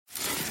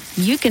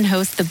you can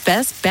host the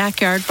best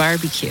backyard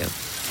barbecue.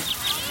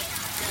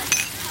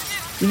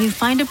 When you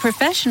find a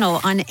professional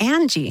on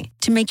Angie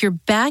to make your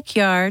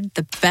backyard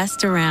the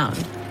best around.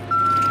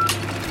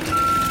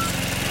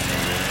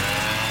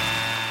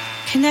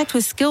 Connect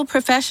with skilled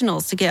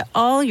professionals to get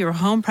all your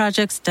home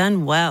projects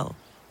done well.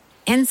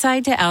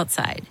 Inside to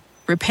outside,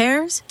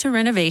 repairs to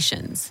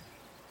renovations.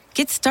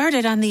 Get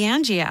started on the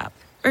Angie app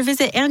or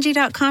visit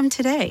Angie.com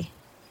today.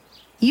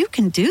 You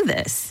can do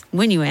this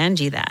when you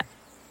Angie that.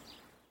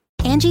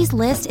 Angie's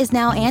List is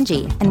now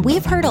Angie, and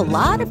we've heard a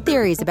lot of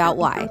theories about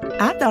why.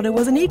 I thought it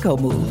was an eco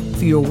move.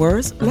 Fewer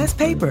words, less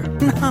paper.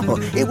 No,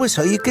 it was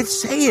so you could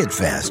say it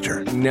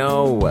faster.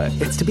 No,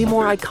 it's to be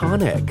more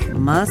iconic.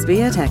 Must be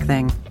a tech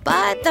thing.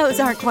 But those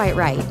aren't quite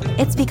right.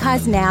 It's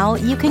because now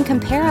you can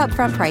compare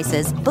upfront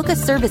prices, book a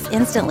service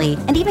instantly,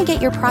 and even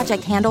get your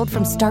project handled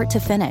from start to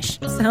finish.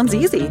 Sounds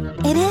easy.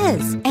 It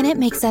is, and it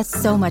makes us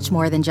so much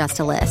more than just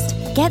a list.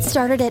 Get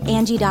started at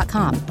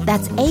Angie.com.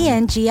 That's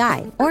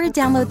ANGI, or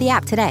download the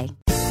app today.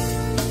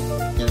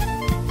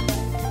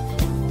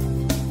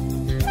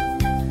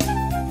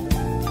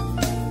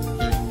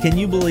 Can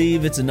you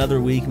believe it's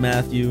another week,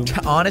 Matthew?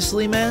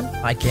 Honestly, man,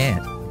 I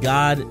can't.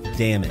 God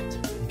damn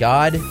it.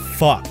 God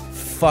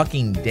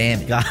Fucking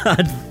damn it.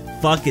 God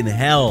fucking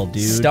hell,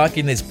 dude. Stuck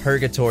in this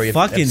purgatory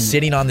of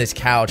sitting on this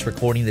couch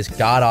recording this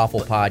god-awful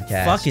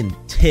podcast. Fucking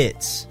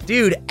tits.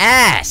 Dude,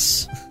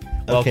 ass.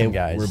 Welcome, Okay,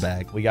 guys. we're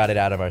back. We got it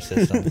out of our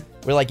system.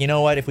 We're like, you know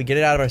what? If we get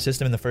it out of our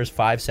system in the first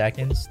 5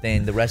 seconds,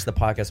 then the rest of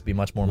the podcast will be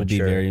much more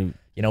mature. Be very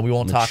we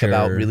won't talk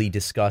about really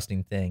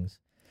disgusting things.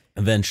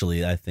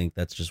 Eventually, I think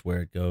that's just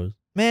where it goes.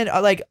 Man,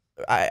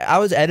 I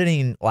was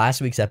editing last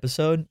week's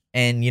episode,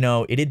 and,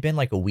 it had been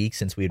like a week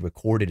since we had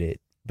recorded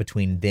it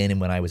between then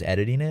and when I was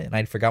editing it, and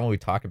I'd forgotten what we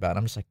talked about.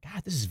 I'm just like,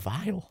 God, this is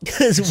vile.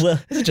 This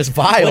is just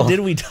vile. What did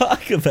we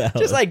talk about?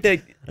 Just like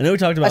I know we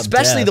talked about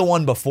especially death. the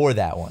one before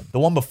that one. The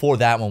one before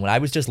that one, when I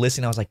was just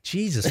listening, I was like,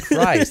 Jesus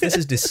Christ, this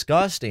is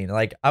disgusting.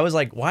 Like, I was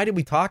like, why did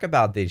we talk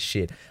about this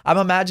shit? I'm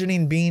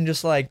imagining being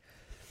just oh,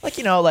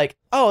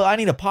 I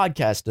need a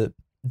podcast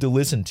to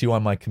listen to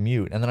on my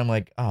commute. And then I'm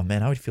like, oh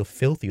man, I would feel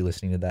filthy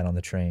listening to that on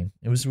the train.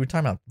 We were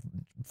talking about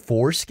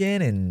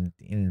foreskin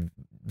and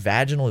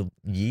vaginal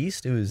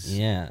yeast. It was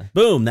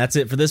Boom, that's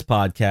it for this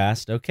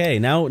podcast. Okay,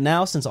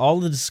 now since all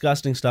the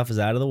disgusting stuff is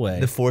out of the way,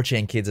 the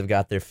 4chan kids have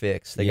got their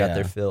fix. They got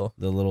their fill.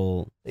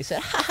 They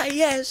said, ha,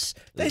 yes,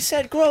 they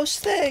said gross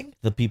thing.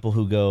 The people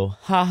who go,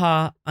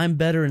 haha, I'm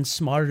better and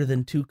smarter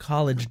than 2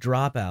 college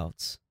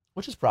dropouts.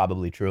 Which is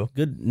probably true.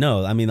 Good.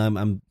 No, I mean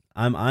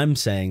I'm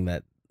saying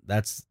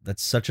that's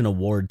such an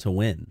award to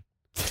win.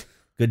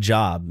 Good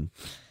job.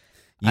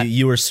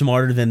 You were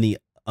smarter than the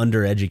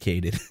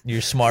undereducated.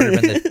 You're smarter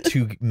than the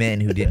 2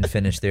 men who didn't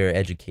finish their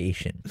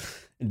education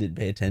and didn't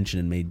pay attention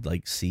and made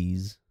like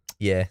C's.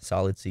 Yeah,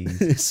 solid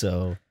C's.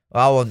 So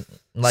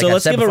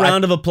let's give a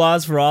round of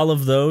applause for all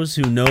of those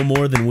who know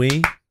more than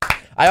we.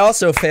 I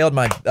also failed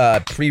my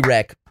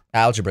prereq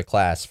algebra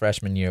class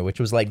freshman year, which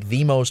was like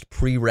the most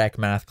prereq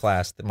math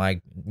class that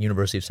my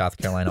University of South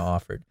Carolina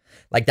offered.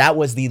 Like, that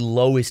was the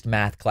lowest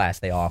math class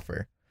they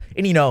offer.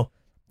 And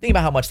think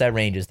about how much that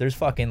ranges. There's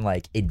fucking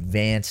like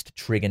advanced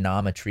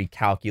trigonometry,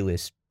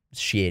 calculus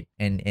shit,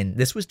 and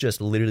this was just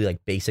literally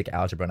like basic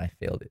algebra, and I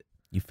failed it.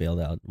 You failed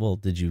out. Well,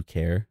 did you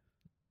care?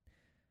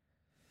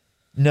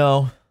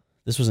 No.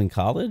 This was in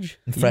college?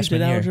 Freshman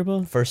year.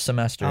 Algebra? First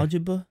semester.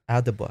 Algebra? I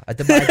did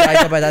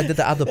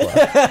the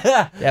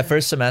algebra. Yeah,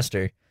 first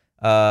semester.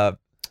 I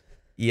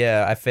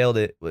failed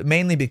it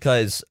mainly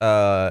because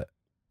I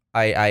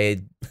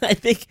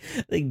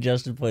think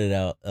Justin pointed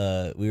out,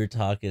 we were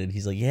talking and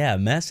he's like, yeah,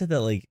 Matt said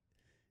that like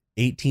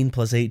 18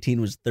 plus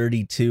 18 was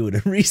 32 in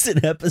a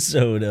recent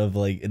episode of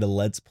like in a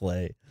Let's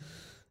Play.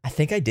 I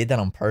think I did that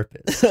on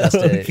purpose. Just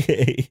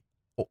okay.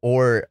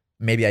 Or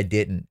maybe I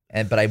didn't,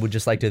 but I would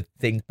just like to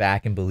think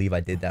back and believe I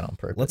did that on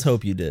purpose. Let's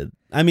hope you did.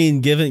 I mean,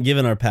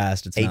 given our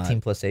past, it's 18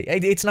 not. plus 8.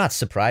 It's not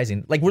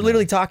surprising. Like, we're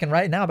literally talking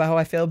right now about how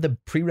I failed the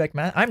prereq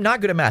math. I'm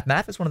not good at math.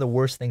 Math is one of the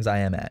worst things I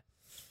am at.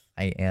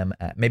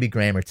 Maybe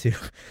grammar too.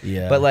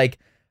 Yeah. But like,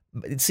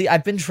 see,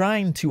 I've been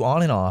trying to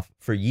on and off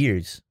for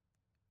years,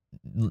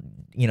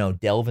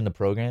 delve into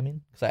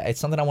programming, because it's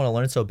something I want to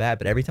learn so bad.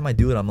 But every time I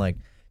do it, I'm like,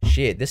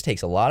 shit, this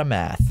takes a lot of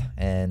math,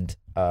 and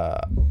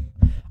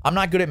I'm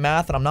not good at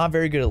math, and I'm not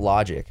very good at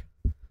logic.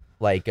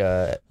 Like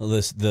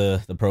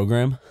the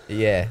program.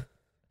 Yeah.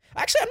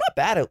 Actually, I'm not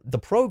bad at the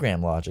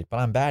program logic, but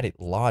I'm bad at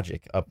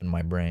logic up in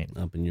my brain.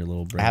 Up in your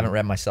little brain. I haven't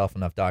read myself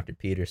enough Dr.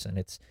 Peterson.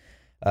 It's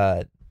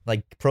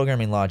like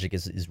programming logic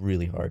is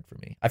really hard for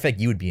me. I feel like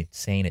you would be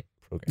insane at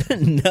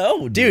programming.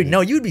 No, dude,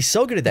 no, you would be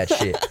so good at that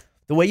shit.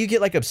 The way you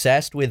get like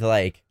obsessed with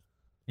like,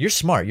 you're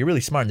smart. You're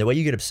really smart. And the way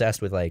you get obsessed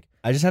with like,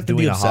 I just have to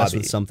be obsessed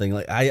with something.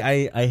 Like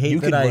I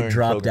hate that I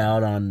dropped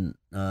out on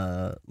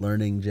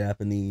learning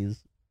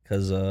Japanese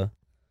because I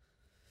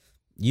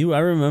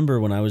remember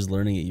when I was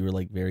learning it, you were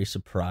like very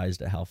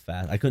surprised at how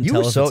fast. I couldn't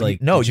tell if it's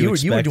like no, you were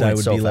doing it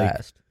so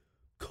fast.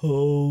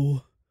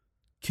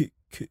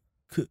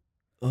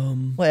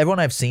 Well, everyone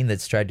I've seen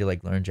that's tried to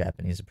like learn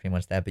Japanese is pretty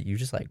much that. But you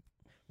just like,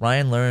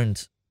 Ryan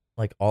learned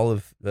like all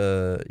of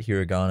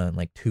hiragana in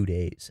like 2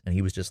 days, and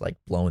he was just like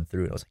blowing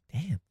through it. I was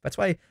like, damn. That's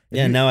why.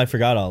 Yeah, now I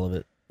forgot all of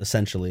it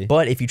essentially.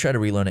 But if you try to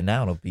relearn it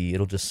now,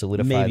 it'll just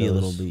solidify. Maybe a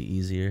little bit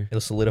easier. It'll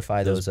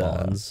solidify those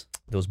bonds.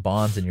 Those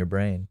bonds in your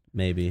brain.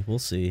 Maybe we'll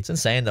see. It's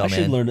insane though, I man.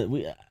 should learn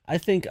it. I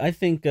think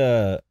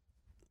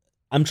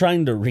I'm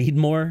trying to read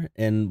more,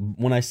 and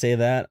when I say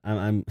that,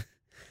 I'm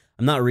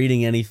not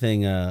reading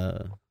anything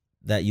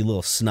that you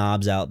little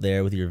snobs out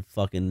there with your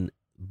fucking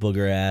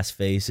booger ass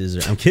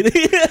faces. I'm kidding.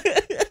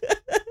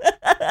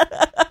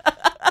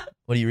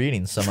 What are you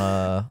reading? Some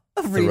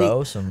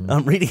Thoreau?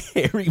 I'm reading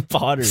Harry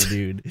Potter,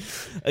 dude,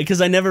 because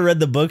I never read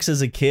the books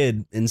as a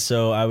kid, and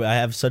so I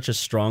have such a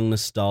strong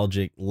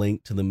nostalgic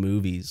link to the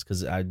movies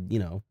because I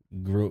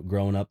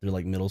growing up through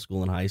like middle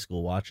school and high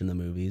school watching the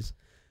movies,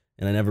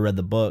 and I never read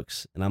the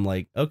books, and I'm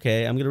like,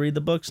 okay, I'm gonna read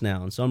the books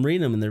now, and so I'm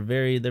reading them, and they're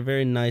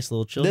very nice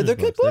little children's they're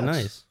books. good books. They're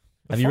nice.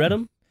 They're Have you fun. read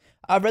them?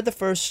 I've read the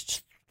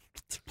first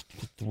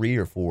 3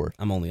 or 4.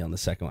 I'm only on the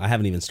second one. I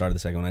haven't even started the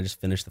second one. I just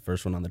finished the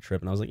first one on the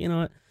trip, and I was like, you know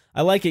what?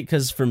 I like it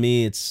because for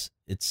me, it's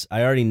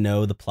I already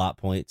know the plot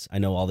points. I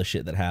know all the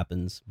shit that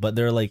happens, but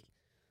there are like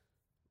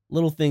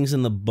little things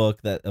in the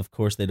book that, of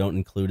course, they don't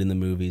include in the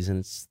movies, and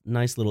it's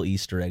nice little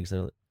Easter eggs.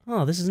 They're like,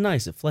 oh, this is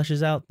nice. It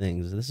fleshes out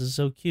things. This is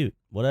so cute.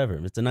 Whatever.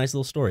 It's a nice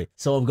little story.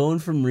 So I'm going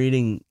from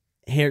reading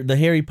the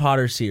Harry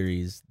Potter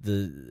series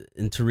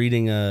into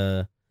reading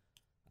I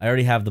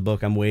already have the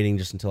book. I'm waiting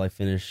just until I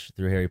finish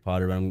through Harry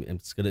Potter.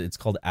 But it's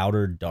called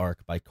Outer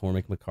Dark by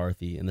Cormac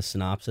McCarthy, and the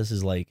synopsis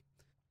is like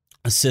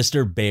a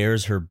sister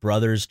bears her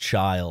brother's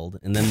child,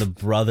 and then the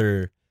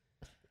brother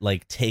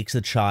like takes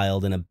the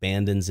child and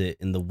abandons it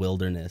in the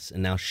wilderness,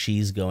 and now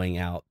she's going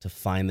out to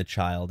find the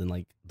child in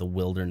like the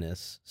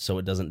wilderness so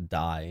it doesn't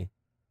die.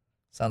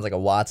 Sounds like a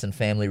Watson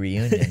family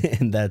reunion.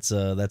 And that's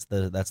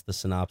the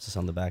synopsis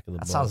on the back of the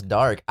book. That sounds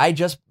dark. I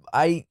just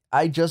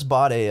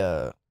bought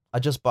a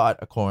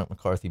Cormac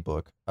McCarthy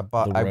book. The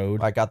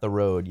Road? I got The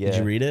Road. Yeah. Did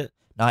you read it?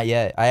 Not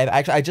yet.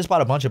 I just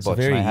bought a bunch of It's a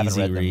books. very and I haven't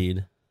easy read them.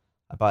 read.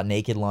 I bought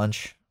Naked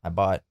Lunch. I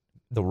bought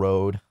The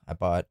Road. I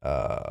bought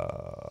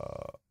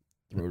The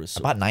Road is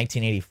so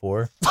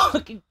 1984.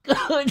 fucking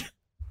good.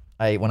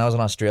 When I was in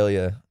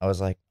Australia, I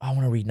was like, I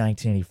want to read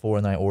 1984,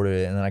 and then I ordered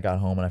it, and then I got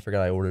home and I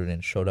forgot I ordered it and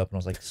it showed up, and I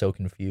was like so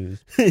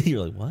confused.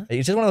 You're like, what?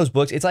 It's just one of those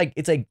books. It's like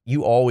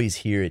you always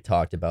hear it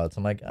talked about. So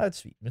I'm like, oh,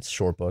 it's a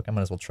short book. I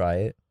might as well try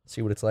it,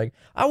 see what it's like.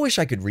 I wish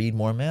I could read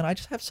more, man. I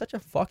just have such a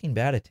fucking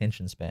bad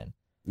attention span.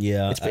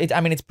 Yeah.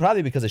 It's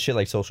probably because of shit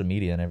like social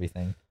media and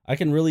everything. I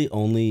can really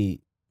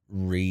only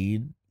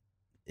read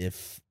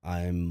if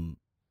I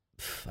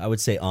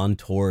would say on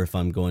tour, if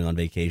I'm going on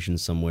vacation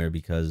somewhere,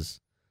 because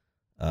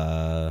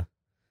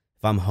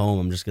if I'm home,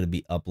 I'm just going to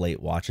be up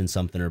late watching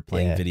something or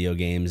playing video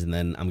games, and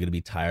then I'm going to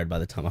be tired by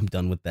the time I'm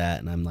done with that,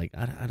 and I'm like,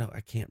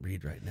 I can't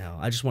read right now.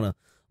 I just want to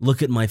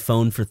look at my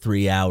phone for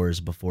 3 hours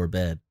before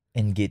bed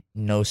and get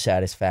no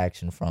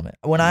satisfaction from it.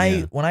 When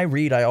I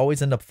read, I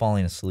always end up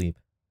falling asleep.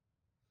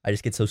 I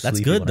just get so sleepy.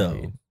 That's good when I though.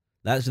 read.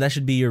 That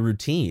should be your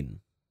routine.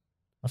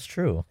 That's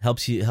true.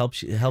 Helps you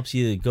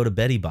go to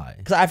beddy by.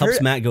 Because I've helps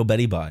heard Matt go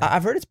beddy by.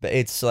 I've heard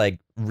it's like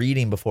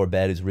reading before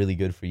bed is really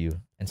good for you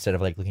instead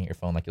of like looking at your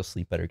phone. Like you'll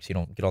sleep better because you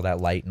don't get all that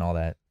light and all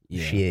that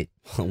shit.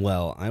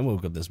 Well, I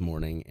woke up this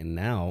morning and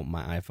now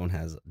my iPhone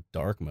has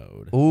dark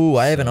mode. Ooh,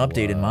 I haven't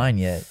updated mine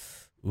yet.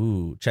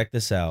 Ooh, check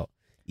this out.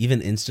 Even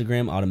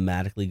Instagram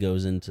automatically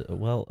goes into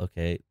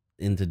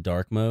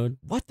dark mode.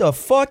 What the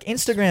fuck?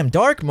 Instagram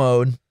dark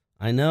mode?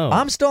 I know.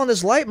 I'm still in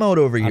this light mode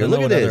over here.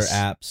 Look at this.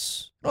 Other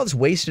apps. All this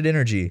wasted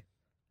energy.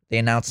 They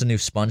announced a new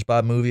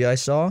SpongeBob movie I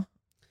saw.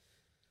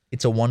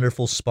 It's a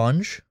Wonderful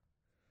Sponge.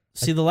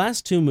 See, the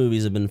last 2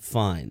 movies have been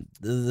fine.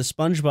 The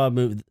SpongeBob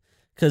movie,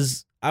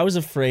 because I was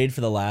afraid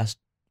for the last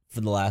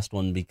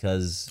one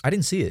because I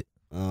didn't see it.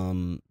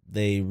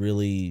 They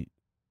really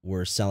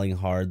were selling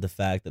hard the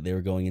fact that they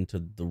were going into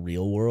the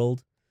real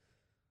world.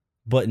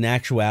 But in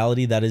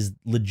actuality, that is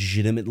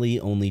legitimately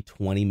only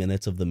 20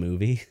 minutes of the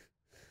movie.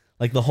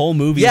 Like the whole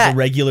movie is a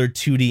regular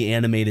 2D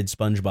animated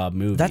SpongeBob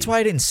movie. That's why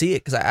I didn't see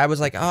it, because I was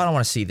like, oh, I don't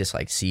want to see this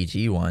like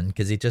CG one,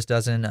 because it just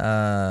doesn't,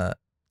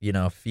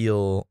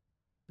 feel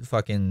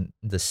fucking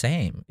the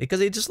same.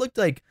 Because it just looked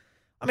like,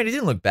 I mean, it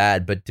didn't look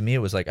bad, but to me it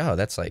was like, oh,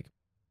 that's like,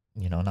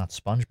 not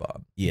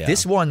SpongeBob. Yeah.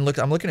 This one,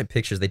 I'm looking at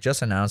pictures. They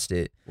just announced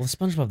it. Well, the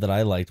SpongeBob that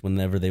I liked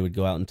whenever they would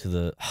go out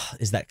into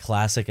is that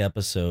classic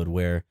episode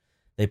where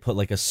they put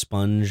like a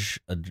sponge,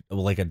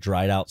 like a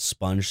dried out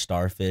sponge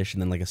starfish,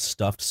 and then like a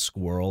stuffed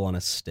squirrel on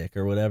a stick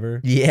or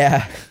whatever.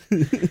 Yeah.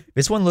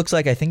 This one looks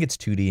like, I think it's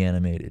 2D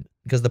animated,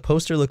 because the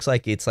poster looks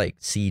like it's like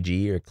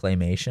CG or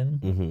claymation.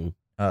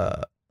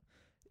 Mm-hmm.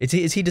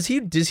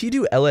 Does he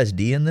do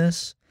LSD in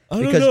this?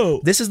 I don't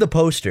know. This is the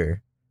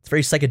poster. It's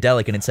very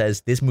psychedelic, and it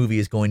says this movie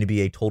is going to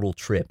be a total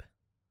trip.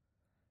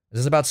 Is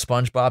this about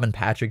SpongeBob and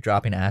Patrick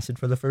dropping acid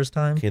for the first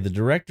time? Okay, the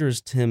director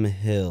is Tim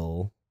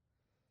Hill.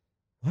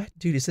 What,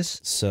 dude? Is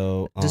this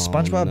so? Does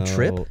SpongeBob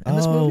trip in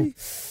this movie?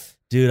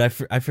 Dude,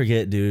 I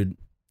forget, dude.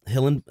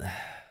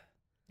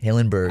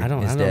 Hillenberg. I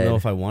don't dead. know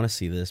if I want to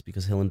see this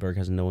because Hillenberg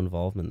has no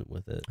involvement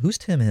with it. Who's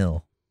Tim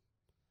Hill?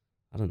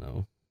 I don't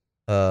know.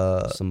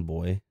 Some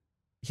boy.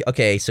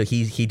 Okay, so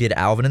he did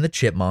Alvin and the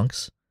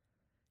Chipmunks.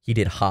 He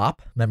did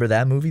Hop. Remember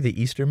that movie,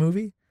 the Easter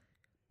movie?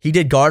 He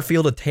did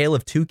Garfield: A Tale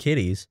of Two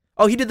Kitties.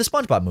 Oh, he did the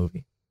SpongeBob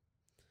movie.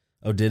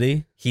 Oh, did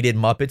he? He did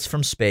Muppets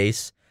from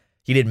Space.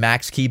 He did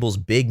Max Keeble's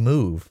Big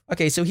Move.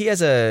 Okay, so he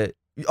has a...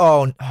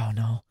 Oh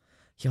no.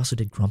 He also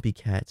did Grumpy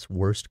Cat's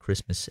Worst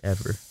Christmas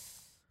Ever.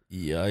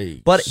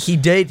 Yikes. But he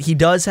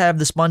does have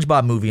the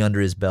SpongeBob movie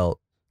under his belt.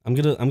 I'm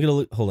gonna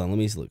look. Hold on, let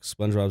me look.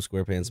 SpongeBob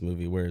SquarePants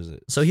movie. Where is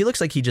it? So he looks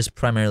like he just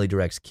primarily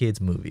directs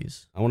kids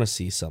movies. I want to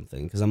see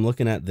something because I'm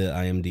looking at the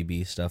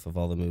IMDb stuff of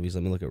all the movies.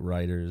 Let me look at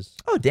writers.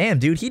 Oh damn,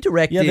 dude, he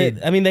directed.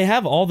 Yeah, they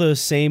have all the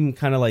same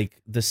kind of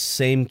like the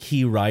same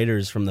key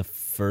writers from the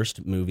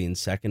first movie and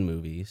second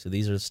movie. So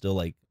these are still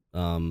like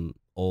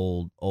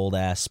old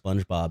ass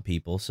SpongeBob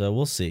people. So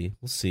we'll see.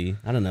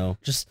 I don't know.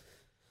 Just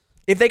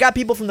if they got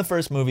people from the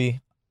first movie,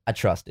 I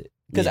trust it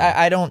because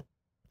I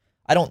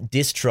don't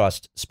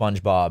distrust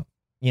SpongeBob.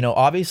 You know,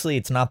 obviously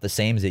it's not the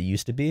same as it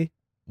used to be,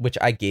 which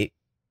I get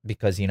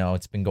because, you know,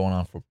 it's been going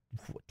on for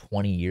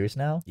 20 years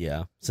now.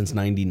 Yeah, since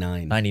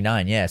 99.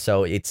 99, yeah.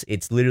 So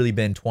it's literally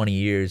been 20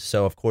 years.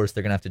 So, of course,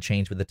 they're going to have to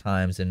change with the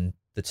times and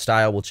the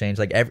style will change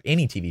like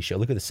any TV show.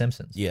 Look at The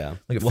Simpsons. Yeah.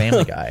 Look at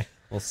Family Guy.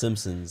 Well,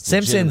 Simpsons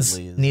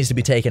needs to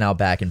be taken out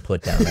back and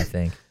put down, I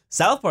think.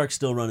 South Park's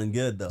still running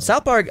good, though.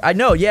 South Park, I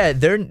know, yeah.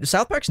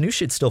 South Park's new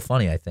shit's still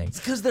funny, I think. It's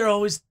because they're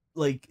always...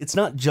 Like, it's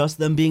not just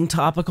them being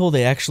topical.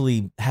 They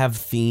actually have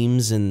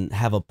themes and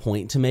have a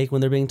point to make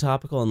when they're being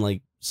topical. And,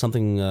 like,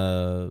 something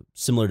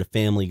similar to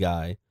Family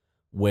Guy,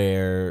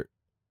 where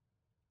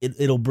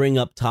it'll bring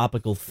up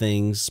topical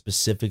things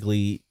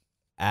specifically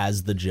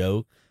as the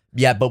joke.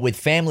 Yeah, but with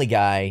Family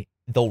Guy,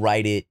 they'll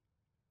write it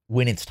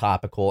when it's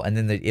topical, and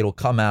then it'll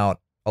come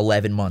out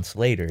 11 months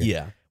later.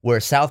 Yeah. Where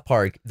South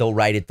Park, they'll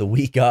write it the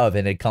week of,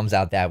 and it comes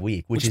out that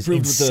week, which is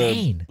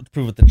insane. Let's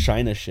prove with the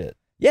China shit.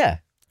 Yeah.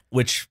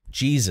 Which,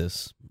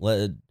 Jesus,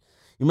 you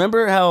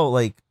remember how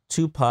like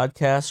 2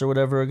 podcasts or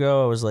whatever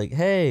ago, I was like,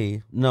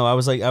 hey, no, I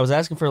was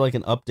asking for like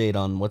an update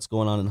on what's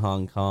going on in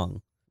Hong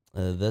Kong.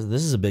 This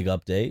is a big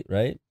update,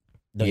 right?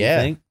 Don't you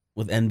think?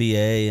 With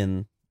NBA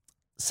and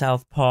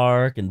South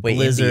Park and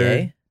Blizzard.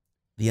 NBA?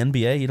 The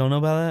NBA, you don't know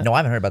about that? No, I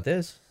haven't heard about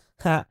this.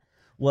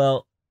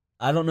 Well,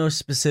 I don't know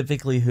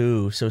specifically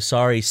who, so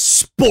sorry,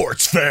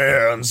 sports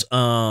fans.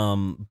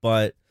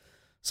 But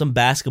some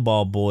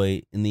basketball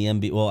boy in the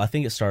NBA. Well, I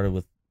think it started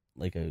with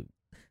like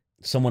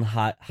someone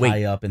high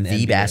up in the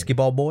NBA.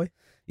 Basketball boy.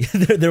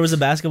 There was a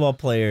basketball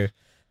player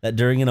that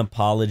during an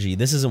apology,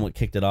 this isn't what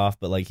kicked it off,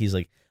 but like he's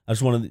like, I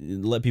just want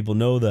to let people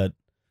know that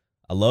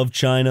I love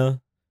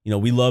China. You know,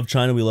 we love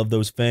China. We love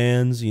those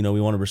fans. You know, we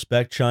want to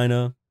respect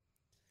China.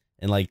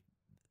 And like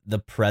the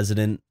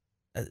president,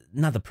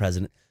 not the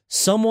president,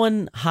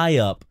 someone high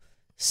up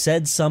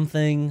said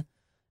something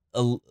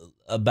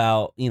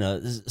about, you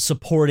know,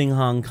 supporting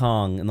Hong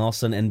Kong, and all of a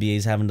sudden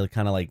NBA's having to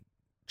kind of like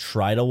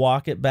try to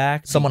walk it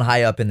back. Someone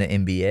high up in the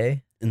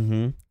NBA?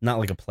 Mm-hmm. Not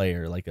like a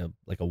player, like a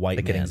white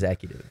like man. An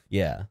executive.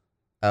 Yeah.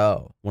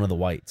 Oh. One of the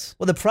whites.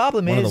 Well, the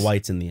problem is... One of the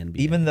whites in the NBA.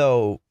 Even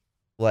though,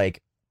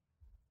 like,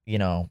 you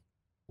know,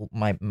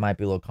 might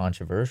be a little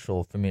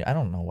controversial for me. I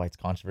don't know why it's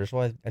controversial.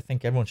 I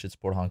think everyone should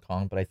support Hong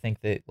Kong, but I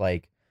think that,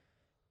 like,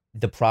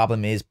 the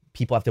problem is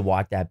people have to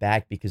walk that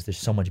back because there's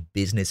so much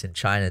business in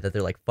China that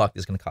they're like, fuck,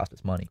 this is going to cost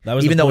us money. That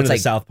was even the though point it's of like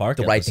the South Park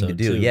the right thing to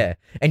do. too. Yeah.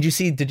 And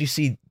did you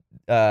see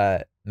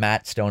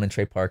Matt Stone and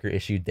Trey Parker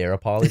issued their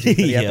apology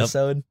for the Yep.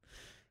 episode?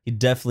 He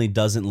definitely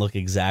doesn't look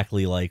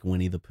exactly like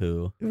Winnie the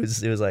Pooh. It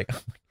was like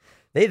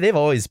they've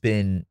always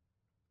been,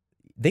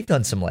 they've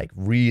done some like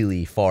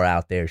really far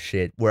out there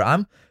shit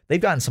where they've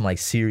gotten some like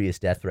serious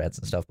death threats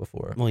and stuff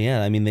before. Well,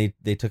 yeah, I mean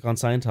they took on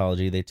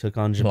Scientology, they took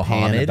on Japan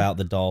Muhammad? about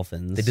the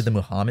dolphins. They did the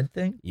Muhammad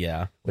thing,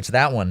 yeah, which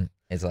that one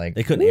is like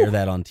they couldn't air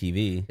that on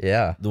TV.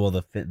 Yeah,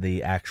 well,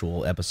 the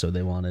actual episode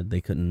they wanted,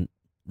 they couldn't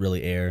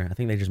really air. I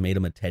think they just made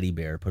him a teddy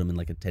bear, put him in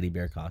like a teddy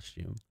bear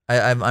costume.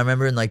 I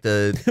remember in like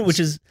the which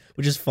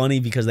is funny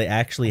because they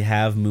actually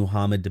have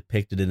Muhammad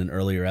depicted in an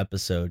earlier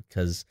episode.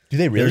 Because do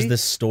they really? There's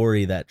this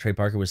story that Trey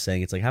Parker was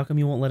saying. It's like, how come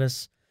you won't let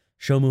us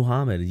show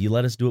Muhammad? You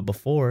let us do it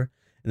before.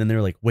 And then they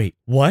were like, wait,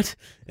 what?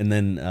 And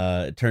then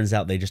it turns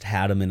out they just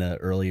had him in an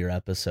earlier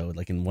episode,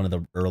 like in one of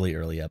the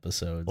early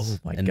episodes. Oh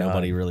my and God.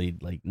 Nobody really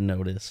like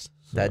noticed.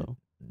 So.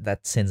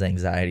 That sends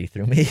anxiety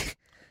through me.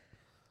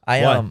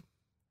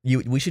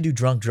 We should do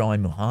Drunk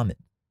Drawing Muhammad.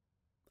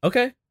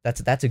 Okay.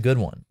 That's a good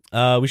one.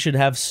 We should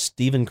have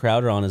Steven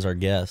Crowder on as our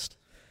guest.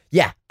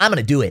 Yeah, I'm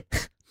gonna do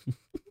it.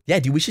 Yeah,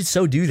 dude, we should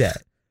so do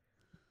that.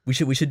 We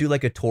should do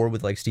like a tour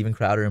with like Steven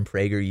Crowder and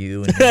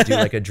PragerU and do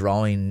like a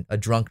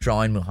Drunk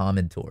Drawing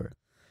Muhammad tour.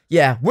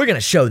 Yeah, we're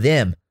gonna show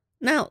them.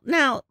 Now,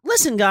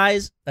 listen,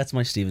 guys. That's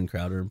my Steven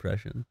Crowder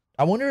impression.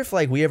 I wonder if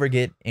like we ever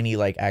get any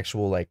like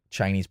actual like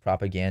Chinese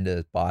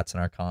propaganda bots in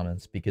our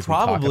comments because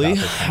probably. We talk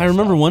about this kind I of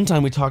remember stuff. one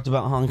time we talked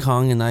about Hong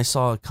Kong and I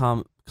saw a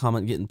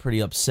comment getting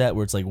pretty upset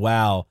where it's like,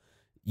 "Wow,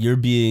 you're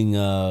being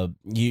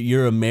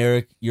your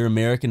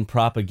American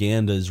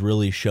propaganda is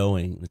really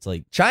showing." It's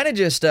like China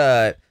just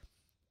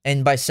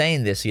And by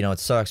saying this, it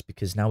sucks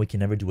because now we can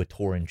never do a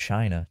tour in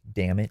China.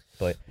 Damn it!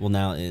 But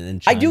now in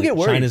China, I do get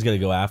worried. China's gonna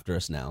go after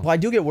us now. Well, I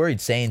do get worried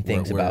saying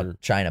things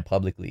about China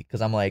publicly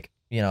because I'm like,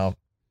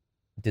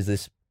 does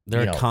this?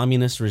 They're a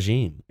communist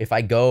regime. If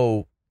I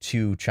go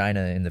to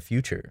China in the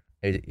future,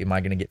 am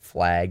I gonna get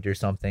flagged or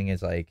something?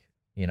 It's like,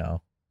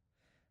 that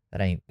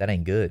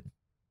ain't good.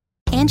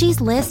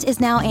 Angie's List is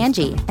now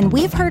Angie, and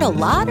we've heard a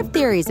lot of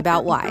theories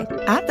about why.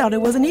 I thought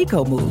it was an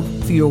eco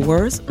move. Fewer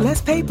words,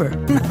 less paper.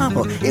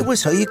 No, it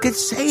was so you could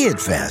say it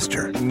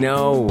faster.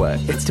 No,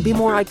 it's to be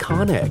more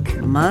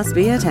iconic. Must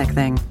be a tech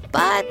thing.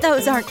 But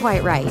those aren't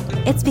quite right.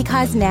 It's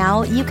because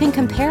now you can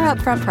compare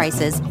upfront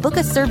prices, book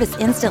a service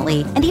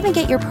instantly, and even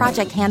get your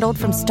project handled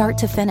from start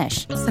to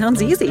finish.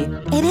 Sounds easy.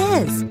 It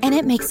is, and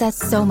it makes us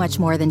so much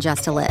more than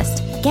just a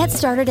list. Get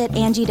started at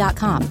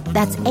Angie.com.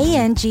 That's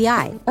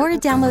ANGI, or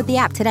download the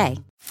app today.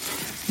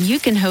 You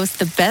can host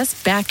the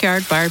best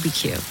backyard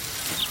barbecue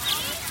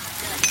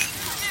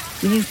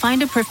when you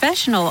find a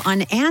professional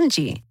on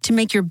Angie to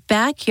make your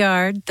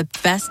backyard the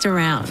best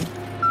around.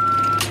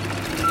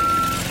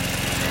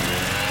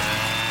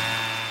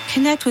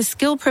 Connect with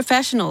skilled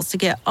professionals to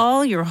get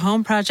all your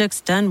home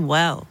projects done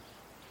well.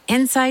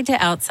 Inside to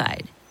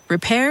outside,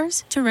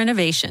 repairs to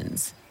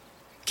renovations.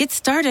 Get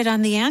started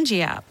on the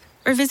Angie app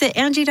or visit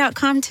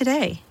Angie.com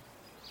today.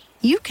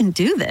 You can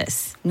do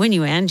this when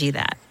you Angie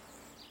that.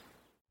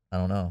 I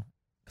don't know.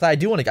 Cause I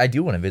do want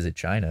to visit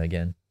China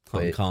again.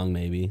 Hong Kong,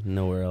 maybe.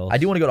 Nowhere else. I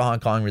do want to go to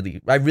Hong Kong.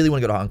 I really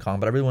want to go to Hong Kong,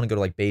 but I really want to go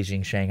to like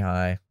Beijing,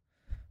 Shanghai,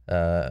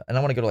 and I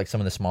want to go to like some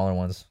of the smaller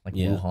ones like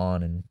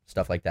Wuhan and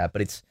stuff like that.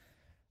 But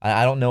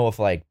I don't know if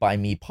like by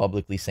me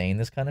publicly saying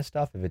this kind of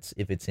stuff,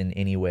 if it's in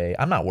any way,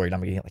 I'm not worried I'm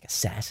gonna get like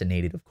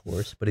assassinated, of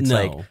course. But it's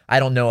like I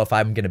don't know if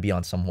I'm gonna be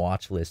on some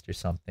watch list or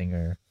something,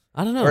 or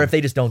I don't know, or if they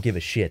just don't give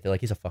a shit. They're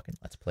like, he's a fucking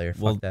Let's Player.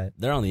 Fuck that.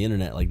 They're on the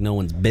internet like no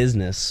one's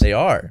business. They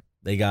are.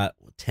 They got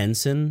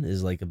Tencent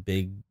is like a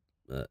big,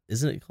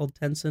 isn't it called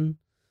Tencent?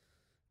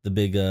 The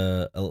big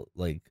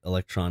like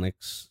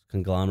electronics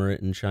conglomerate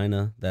in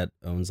China that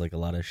owns like a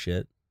lot of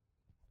shit.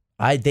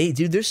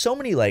 Dude, there's so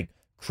many like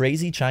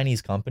crazy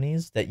Chinese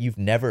companies that you've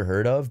never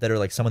heard of that are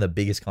like some of the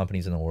biggest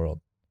companies in the world.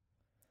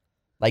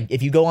 Like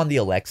if you go on the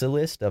Alexa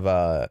list of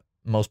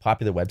most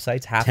popular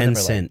websites, half of them are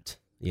like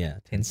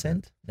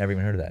Tencent? Never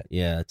even heard of that.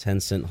 Yeah,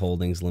 Tencent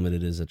Holdings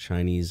Limited is a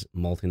Chinese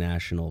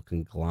multinational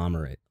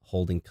conglomerate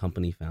holding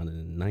company founded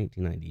in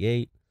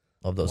 1998.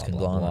 Love those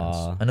conglomerates.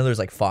 Blah, blah. I know there's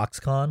like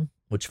Foxconn,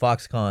 which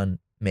Foxconn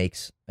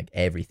makes like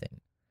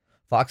everything.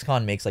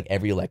 Foxconn makes like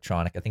every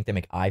electronic. I think they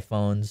make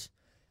iPhones.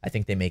 I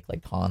think they make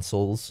like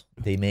consoles.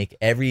 They make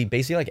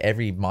basically like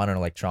every modern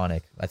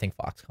electronic. I think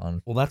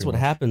Foxconn. Well, that's what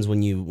happens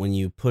when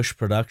you push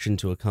production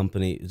to a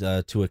company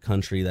to a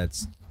country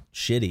that's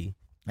shitty.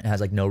 It has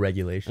like no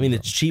regulation. I mean,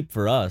 it's cheap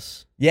for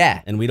us.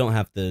 Yeah, and we don't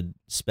have to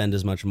spend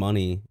as much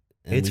money.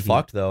 It's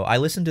fucked though. I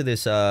listened to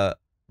this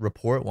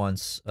report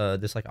once,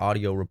 this like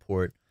audio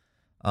report,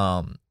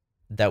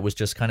 that was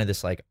just kind of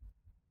this like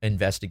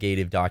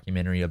investigative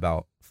documentary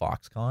about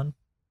Foxconn,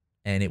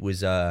 and it was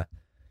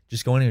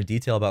just going into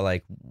detail about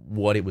like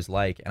what it was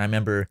like. And I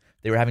remember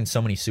they were having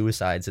so many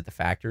suicides at the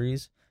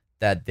factories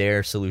that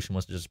their solution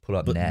was to just put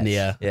up nets.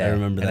 Yeah, I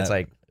remember and that. It's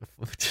like,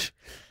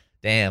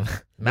 damn,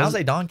 Mao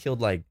Zedong killed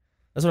like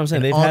that's what I'm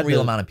saying. They've had an unreal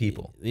amount of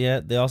people.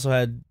 Yeah, they also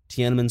had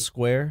Tiananmen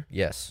Square.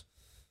 Yes.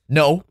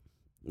 No.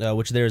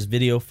 Which there's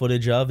video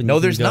footage of. And no,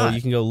 there's not.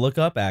 You can go look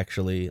up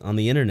actually on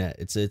the internet.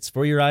 It's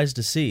for your eyes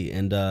to see.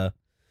 And if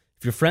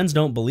your friends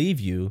don't believe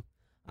you,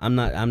 I'm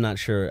not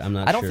sure.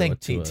 I don't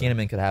think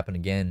Tiananmen could happen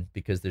again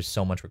because there's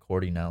so much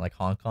recording now. Like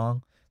Hong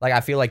Kong. Like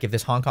I feel like if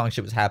this Hong Kong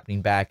shit was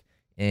happening back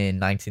in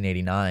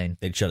 1989,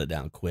 they'd shut it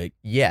down quick.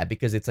 Yeah,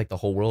 because it's like the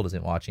whole world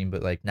isn't watching.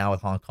 But like now with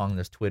Hong Kong,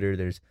 there's Twitter.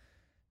 There's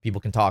people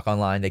can talk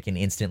online. They can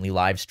instantly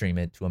live stream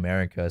it to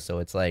America. So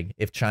it's like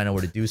if China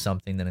were to do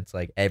something, then it's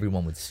like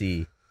everyone would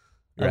see.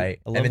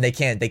 Right. I mean, they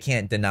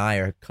can't deny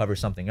or cover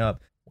something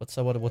up. What's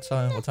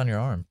on your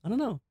arm? I don't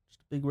know. Just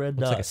a big red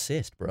Looks dot. like a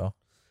cyst, bro.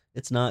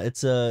 It's not.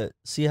 It's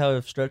see how I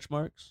have stretch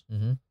marks?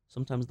 Mm-hmm.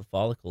 Sometimes the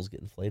follicles get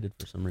inflated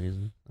for some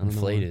reason. I don't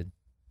inflated. know.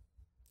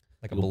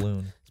 Like a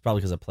balloon. It's probably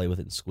because I play with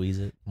it and squeeze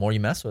it. The more you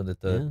mess with it,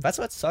 that's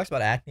what sucks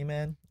about acne,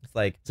 man. It's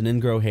like it's an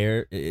ingrown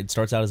hair. It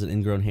starts out as an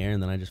ingrown hair,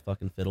 and then I just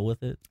fucking fiddle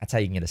with it. That's how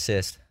you can get a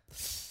cyst.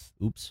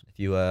 Oops. If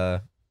you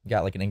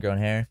got like an ingrown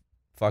hair,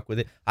 fuck with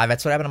it.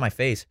 That's what happened on my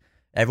face.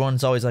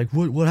 Everyone's always like,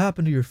 "What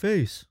happened to your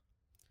face?"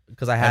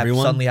 Because I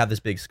suddenly have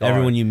this big scar.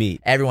 Everyone you meet.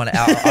 Everyone.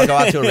 I'll go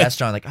out to a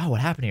restaurant like, "Oh, what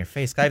happened to your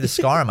face?" I have this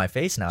scar on my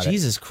face now.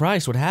 Jesus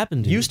Christ, what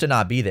happened to you? Used to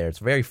not be there. It's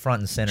very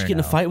front and center. Did you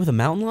get in a fight with a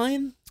mountain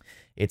lion?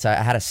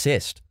 I had a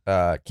cyst,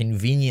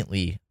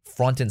 conveniently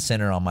front and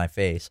center on my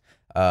face,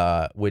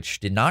 which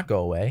did not go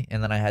away,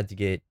 and then I had to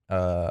get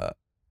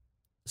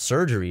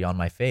surgery on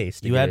my face.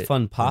 You had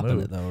fun popping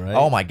it though, right?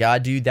 Oh my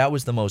god, dude, that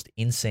was the most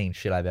insane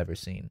shit I've ever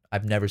seen.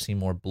 I've never seen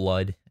more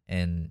blood,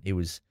 and it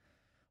was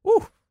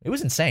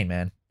insane,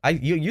 man.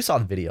 You saw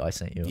the video I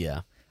sent you.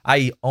 Yeah.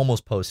 I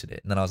almost posted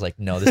it, and then I was like,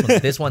 no,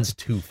 this one's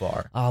too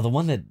far. Oh, the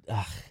one that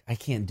I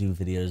can't do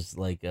videos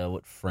like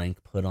what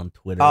Frank put on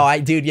Twitter.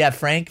 Oh,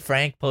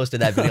 Frank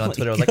posted that video on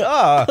Twitter.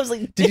 I was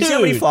like, did you see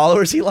how many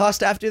followers he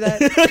lost after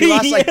that? He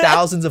lost like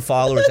thousands of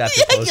followers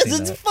after posting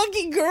that. It's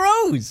fucking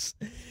gross.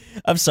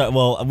 I'm sorry.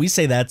 Well, we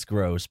say that's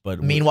gross,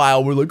 but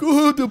meanwhile, we're like,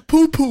 oh, the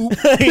poo-poo.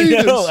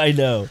 I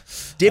know.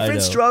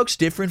 Different strokes,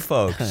 different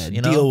folks.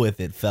 Deal with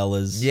it,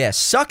 fellas. Yeah,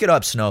 suck it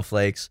up,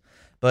 snowflakes.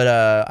 But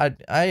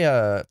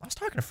I was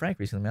talking to Frank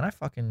recently, man. I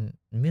fucking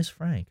miss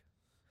Frank.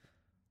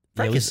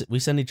 Frank we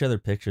send each other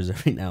pictures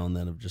every now and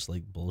then of just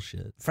like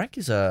bullshit.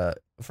 Frank's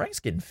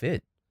getting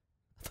fit.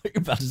 I thought you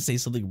were about to say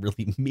something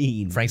really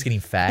mean. Frank's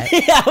getting fat.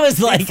 Yeah, I was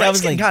like,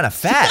 kind of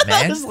fat,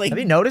 man. Like, have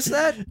you noticed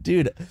that,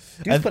 dude?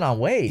 Dude's put on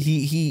weight.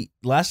 He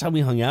last time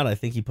we hung out, I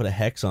think he put a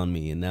hex on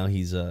me, and now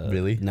he's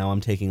really. Now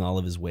I'm taking all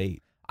of his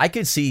weight. I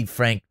could see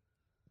Frank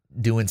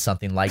doing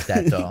something like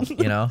that, though.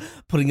 You know,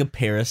 putting a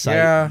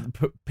parasite,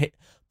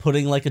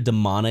 putting like a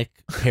demonic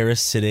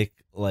parasitic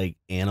like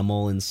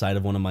animal inside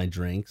of one of my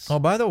drinks. Oh,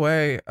 by the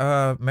way,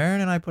 Marin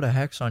and I put a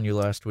hex on you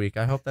last week.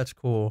 I hope that's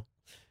cool.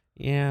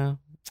 Yeah.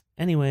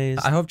 Anyways,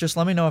 I hope, just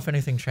let me know if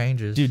anything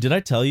changes. Dude, did I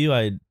tell you?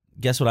 I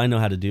guess what I know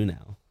how to do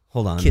now.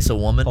 Hold on. Kiss a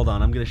woman. Hold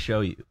on, I'm gonna show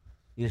you. I'm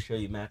gonna show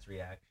you Matt's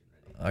reaction.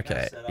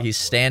 Okay, he's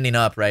standing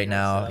up right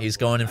now. He's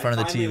going in front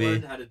of the TV.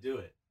 Learned how to do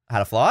it. How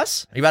to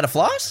floss? Are you about to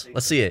floss?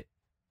 Let's see it.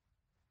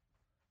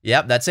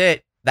 Yep, that's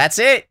it. That's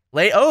it.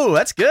 Oh,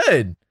 that's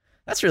good.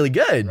 That's really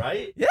good.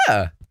 Right?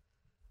 Yeah.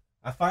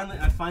 I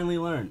finally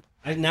learned.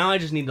 Now I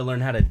just need to learn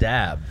how to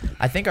dab.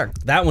 I think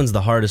that one's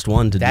the hardest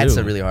one to do. That's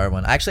a really hard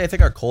one. Actually, I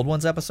think our cold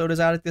ones episode is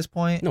out at this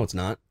point. No, it's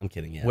not. I'm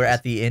kidding. Yeah, we're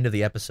at the end of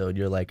the episode.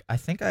 You're like, I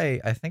think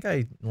I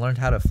learned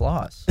how to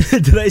floss.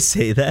 Did I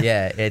say that?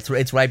 Yeah,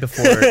 it's right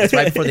before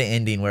the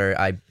ending where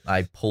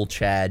I pull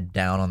Chad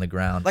down on the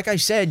ground. Like I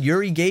said,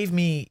 Yuri gave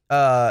me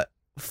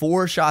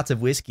 4 shots of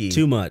whiskey.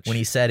 Too much. When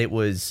he said it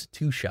was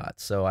 2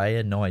 shots, so I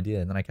had no idea,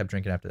 and then I kept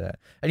drinking after that.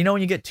 And you know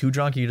when you get too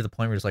drunk, you get to the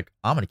point where it's like,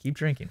 I'm gonna keep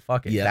drinking.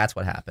 Fuck it. Yeah. That's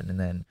what happened, and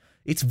then.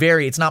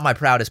 It's not my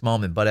proudest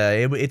moment, but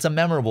it's a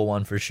memorable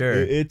one for sure.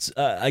 It's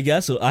I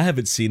guess I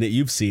haven't seen it.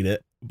 You've seen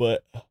it,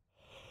 but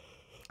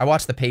I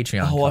watched the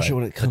Patreon. I'll watch it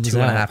when it comes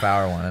out. The 2.5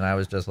 hour one, and I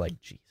was just like,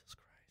 Jesus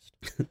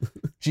Christ,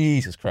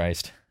 Jesus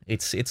Christ.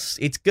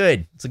 It's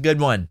good. It's a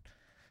good one.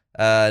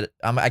 I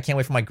can't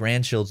wait for my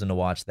grandchildren to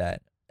watch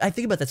that. I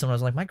think about that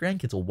sometimes. Like my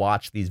grandkids will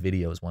watch these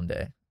videos one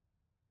day,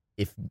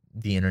 if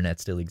the internet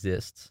still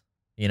exists.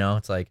 You know,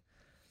 it's like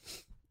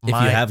if you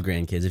have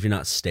grandkids, if you're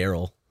not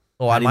sterile.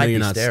 Oh, I might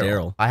be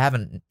sterile.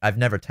 I've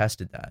never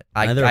tested that.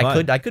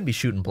 I could be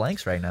shooting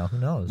blanks right now. Who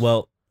knows?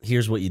 Well,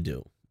 here's what you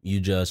do. You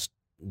just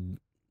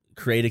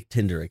create a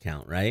Tinder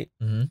account, right?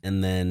 Mm-hmm.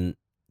 And then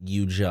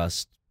you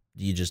just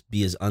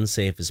be as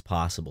unsafe as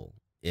possible.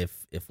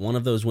 If one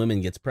of those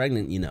women gets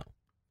pregnant, you know.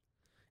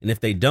 And if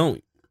they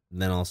don't,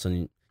 then all of a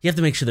sudden you have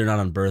to make sure they're not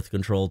on birth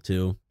control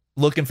too.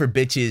 Looking for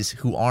bitches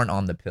who aren't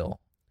on the pill.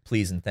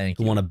 Please and thank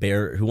you. Who want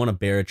to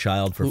bear a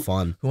child for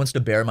fun. Who wants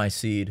to bear my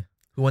seed?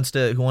 Who wants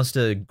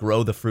to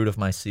grow the fruit of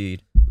my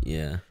seed?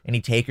 Yeah. Any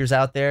takers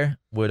out there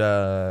would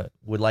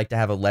like to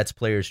have a Let's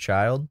Player's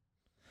child?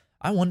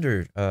 I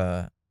wonder.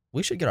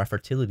 We should get our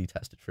fertility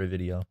tested for a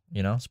video.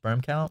 You know,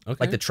 sperm count,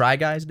 like the Try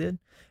Guys did.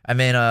 I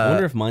mean, I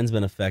wonder if mine's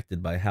been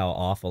affected by how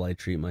awful I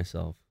treat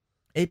myself.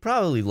 It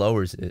probably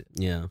lowers it.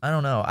 Yeah. I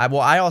don't know. I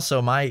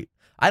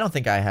don't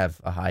think I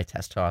have a high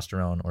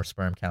testosterone or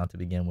sperm count to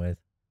begin with,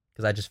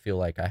 because I just feel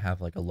like I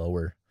have like a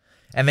lower.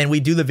 And then we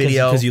do the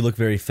video because you look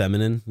very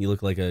feminine. You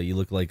look like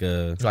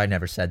a. So I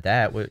never said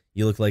that.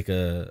 You look like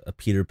a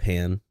Peter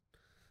Pan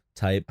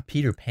type. A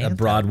Peter Pan. A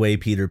Broadway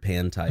type. Peter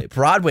Pan type.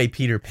 Broadway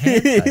Peter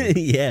Pan type.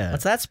 Yeah.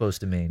 What's that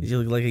supposed to mean? You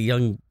look like a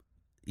young.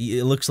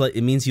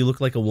 It means you look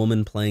like a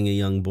woman playing a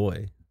young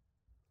boy.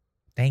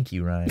 Thank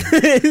you, Ryan.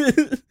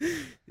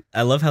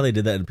 I love how they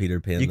did that in Peter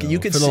Pan. You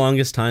could for the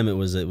longest time, it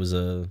was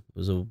a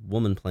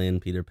woman playing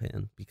Peter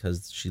Pan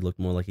because she looked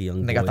more like a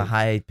young boy. They got the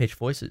high pitched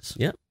voices.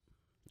 Yep.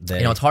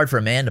 It's hard for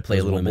a man to play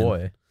a little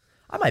boy.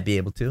 I might be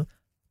able to.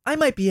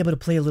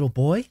 Play a little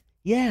boy.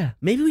 Yeah,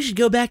 maybe we should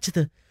go back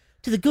to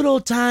the good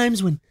old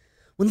times when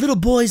little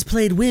boys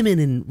played women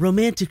in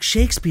romantic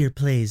Shakespeare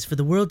plays for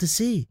the world to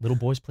see. Little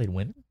boys played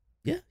women?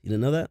 Yeah, you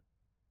didn't know that?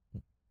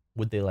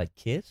 Would they like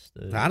kiss?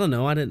 I don't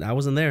know. I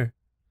wasn't there.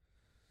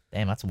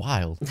 Damn, that's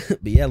wild.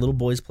 But yeah, little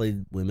boys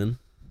played women.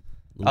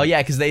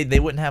 Yeah, because they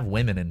wouldn't have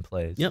women in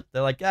plays. Yep.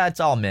 They're like, it's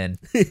all men.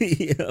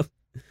 Yep.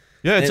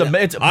 Yeah, I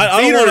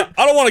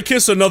don't want to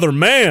kiss another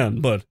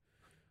man, but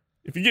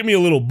if you get me a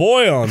little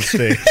boy on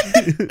stage.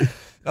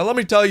 Now let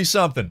me tell you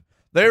something.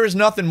 There is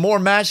nothing more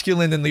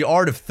masculine than the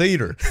art of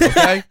theater,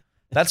 okay?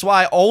 That's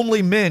why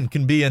only men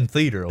can be in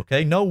theater,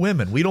 okay? No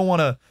women. We don't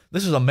want to.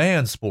 This is a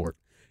man's sport.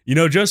 You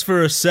know, just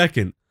for a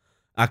second,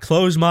 I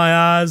closed my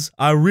eyes.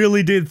 I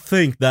really did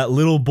think that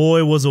little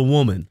boy was a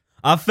woman.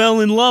 I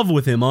fell in love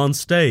with him on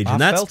stage, and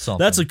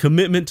that's a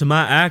commitment to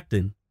my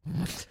acting.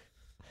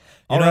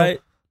 All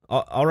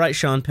right,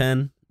 Sean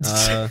Penn.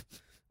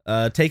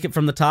 Take it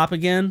from the top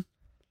again.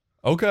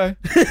 Okay.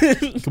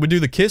 Can we do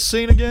the kiss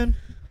scene again?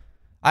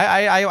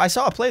 I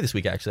saw a play this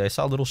week, actually. I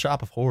saw Little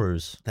Shop of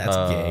Horrors. That's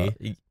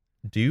gay.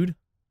 Dude,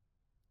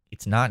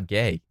 it's not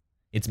gay.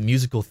 It's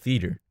musical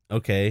theater.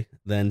 Okay,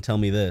 then tell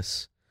me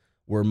this.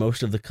 Were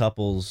most of the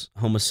couples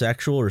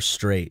homosexual or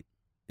straight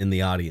in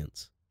the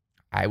audience?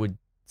 I would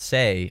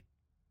say,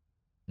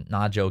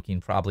 not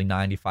joking, probably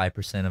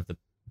 95% of the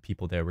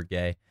people there were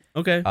gay.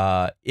 Okay.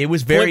 It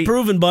was very... Point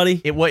proven,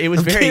 buddy. It was it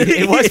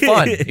was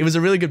fun. It was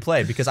a really good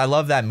play because I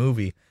love that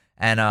movie.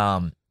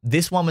 And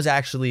this one was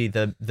actually,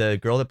 the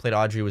girl that played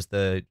Audrey was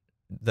the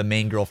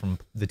main girl from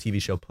the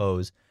TV show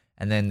Pose.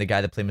 And then the guy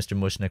that played Mr.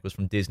 Mushnick was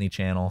from Disney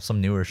Channel, some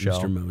newer show.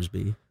 Mr.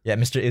 Mosby. Yeah, it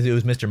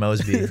was Mr.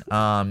 Mosby.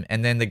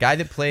 And then the guy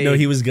that played... No,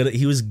 he was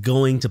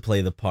going to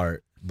play the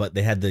part, but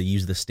they had to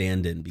use the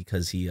stand-in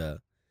because he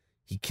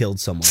killed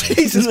someone.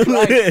 Jesus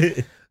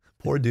Christ.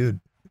 Poor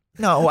dude.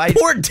 No,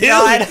 Poor dude.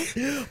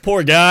 No,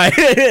 Poor guy.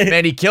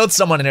 Man, he killed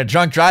someone in a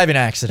drunk driving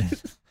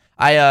accident.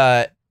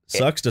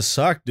 Sucks to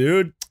suck,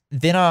 dude.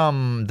 Then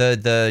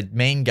the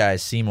main guy,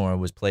 Seymour,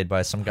 was played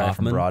by some guy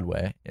Hoffman? from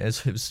Broadway.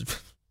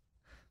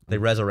 They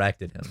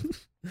resurrected him.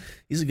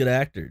 He's a good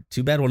actor.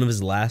 Too bad one of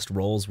his last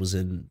roles was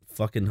in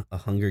fucking a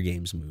Hunger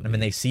Games movie. I mean,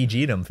 they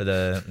CG'd him for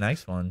the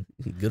next one.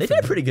 They did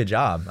a pretty good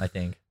job, I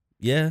think.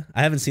 Yeah,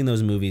 I haven't seen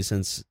those movies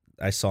since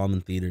I saw them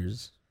in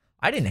theaters.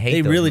 I didn't hate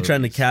They those really movies.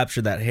 trying to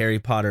capture that Harry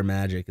Potter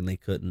magic, and they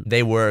couldn't.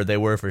 They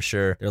were for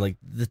sure. They're like,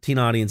 the teen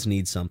audience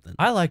needs something.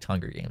 I liked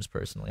Hunger Games,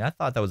 personally. I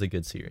thought that was a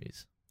good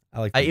series.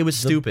 I It was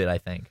stupid, I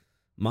think.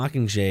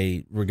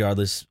 Mockingjay,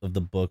 regardless of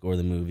the book or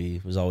the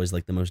movie, was always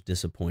like the most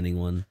disappointing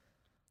one.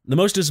 The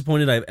most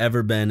disappointed I've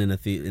ever been in a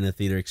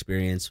theater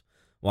experience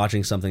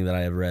watching something that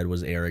I have read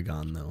was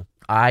Aragon, though.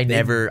 I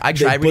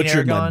tried reading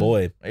Aragon. My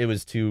boy. It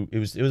was a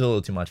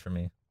little too much for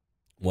me.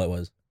 What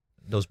was?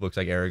 Those books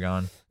like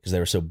Aragon. Because they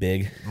were so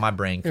big. My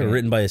brain. They were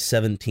written by a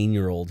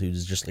 17-year-old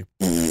who's just like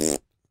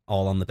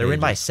all on the They're written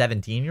by a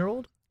pages.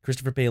 17-year-old?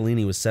 Christopher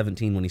Paolini was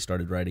 17 when he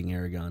started writing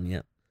Aragon,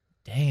 yep.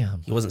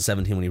 Damn. He wasn't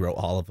 17 when he wrote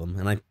all of them,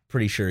 and I'm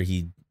pretty sure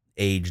he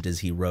aged as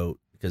he wrote,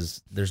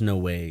 because there's no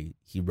way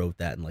he wrote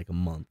that in like a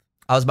month.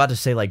 I was about to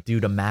say, like,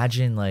 dude,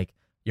 imagine, like,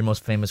 your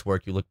most famous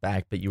work, you look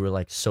back, but you were,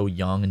 like, so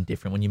young and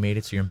different when you made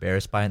it, so you're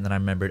embarrassed by it, and then I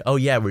remembered, oh,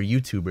 yeah, we're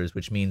YouTubers,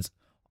 which means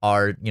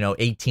our,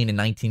 18 and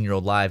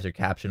 19-year-old lives are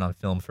captured on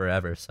film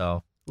forever,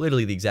 so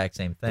literally the exact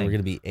same thing. And we're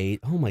going to be 8.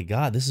 Oh, my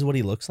God, this is what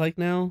he looks like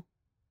now?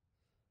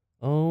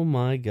 Oh,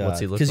 my God. What's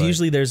he look like? Because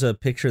usually there's a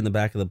picture in the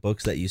back of the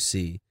books that you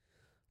see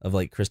of,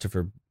 like,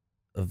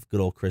 of good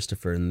old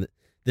Christopher, and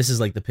this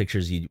is like the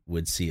pictures you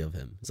would see of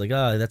him. It's like,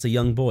 that's a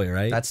young boy,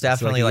 right? That's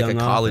definitely like a young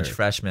college author.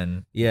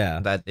 freshman. Yeah.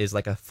 That is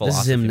like a philosophy.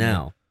 This is him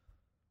now.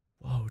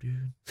 Whoa,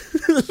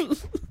 dude.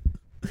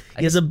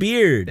 He has a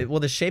beard.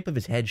 The shape of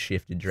his head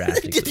shifted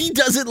drastically. He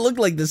doesn't look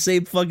like the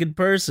same fucking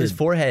person. His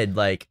forehead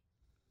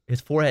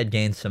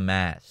gained some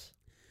mass.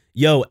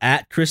 Yo,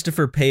 at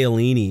Christopher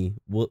Paolini,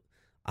 well,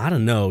 I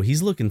don't know.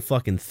 He's looking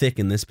fucking thick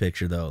in this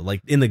picture, though.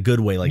 Like, in the good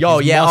way. Like, yo,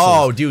 his yeah. muscles,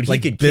 Oh, dude,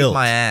 like, he could built. kick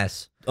my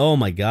ass. Oh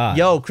my God.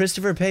 Yo,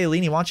 Christopher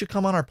Paolini, why don't you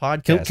come on our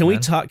podcast? Can we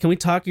talk? Can we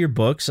talk your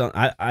books?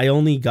 I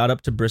only got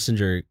up to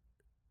Brissinger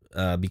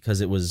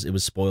because it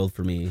was spoiled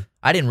for me.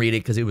 I didn't read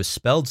it because it was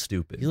spelled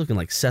stupid. He's looking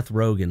like Seth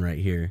Rogen right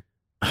here.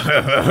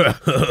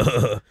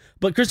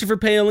 But Christopher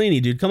Paolini,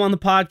 dude, come on the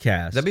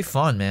podcast. That'd be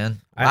fun, man.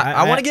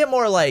 I want to get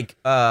more like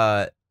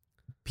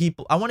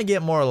people. I want to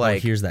get more like. Oh,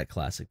 here's that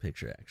classic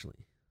picture, actually.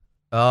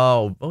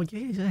 Oh yeah,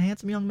 he's a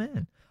handsome young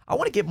man. I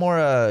want to get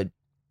more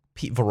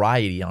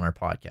variety on our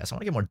podcast. I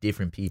want to get more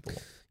different people.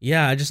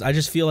 Yeah, I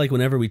just feel like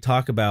whenever we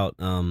talk about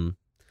poo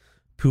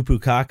poo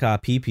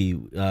caca pee pee,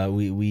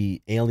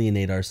 we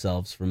alienate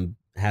ourselves from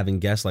having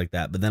guests like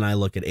that. But then I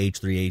look at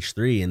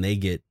H3H3 and they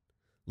get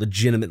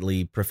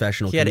legitimately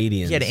professional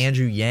comedians. He had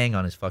Andrew Yang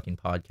on his fucking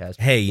podcast.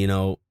 Hey,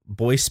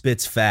 boy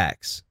spits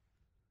facts.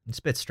 He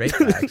spits straight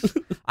facts.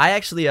 I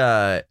actually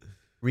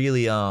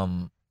really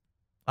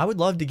I would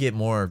love to get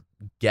more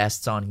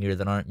guests on here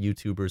that aren't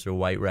YouTubers or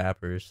white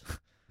rappers.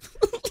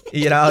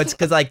 It's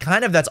because like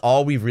kind of that's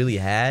all we've really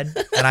had,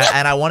 and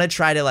I want to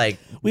try to like.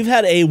 We've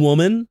had a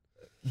woman.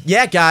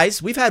 Yeah,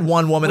 guys, we've had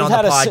one woman on the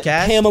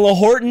podcast. Pamela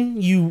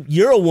Horton,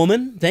 you're a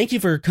woman. Thank you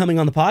for coming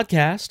on the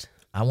podcast.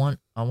 I want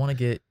to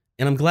get.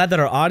 And I'm glad that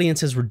our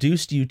audience has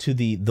reduced you to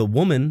the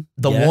woman.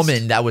 The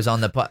woman that was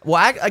on the podcast.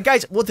 Well,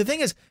 guys, the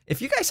thing is,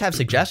 if you guys have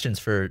suggestions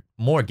for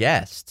more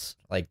guests,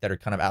 like that are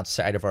kind of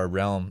outside of our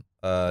realm,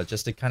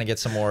 just to kind of get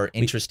some more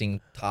interesting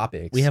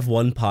topics. We have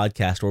one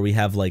podcast where we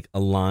have like a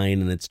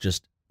line and it's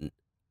just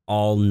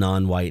all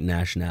non-white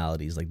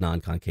nationalities, like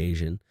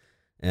non-Caucasian.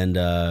 And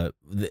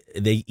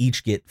they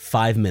each get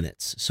 5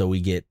 minutes. So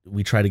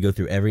we try to go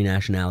through every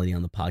nationality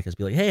on the podcast.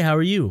 Be like, hey, how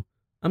are you?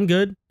 I'm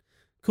good.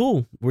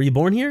 Cool. Were you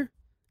born here?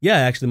 Yeah,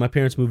 actually, my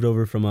parents moved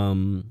over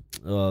from,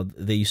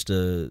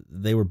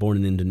 they were born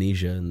in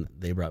Indonesia, and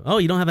they brought, oh,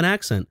 you don't have an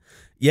accent.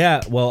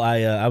 Yeah, well,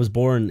 I was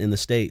born in the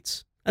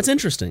States. That's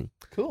interesting.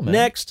 Cool, man.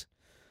 Next.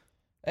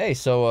 Hey,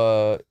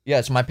 so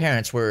my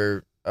parents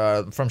were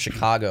from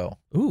Chicago.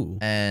 Ooh.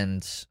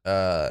 And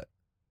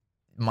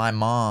my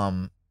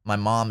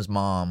mom's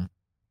mom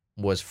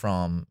was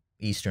from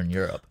Eastern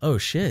Europe. Oh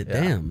shit!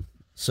 Yeah. Damn.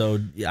 So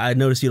I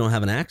noticed you don't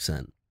have an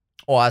accent.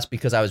 Oh, that's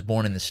because I was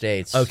born in the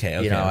States.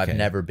 Okay. You know, I've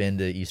never been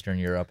to Eastern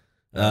Europe.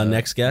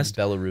 Next guest,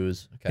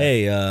 Belarus.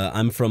 Okay. Hey,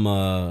 I'm from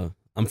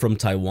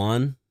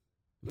Taiwan,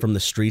 from the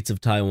streets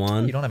of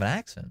Taiwan. Oh, you don't have an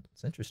accent.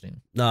 It's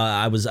interesting. No,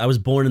 I was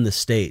born in the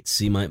States.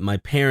 See, my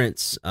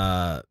parents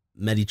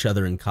met each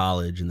other in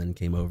college and then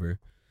came over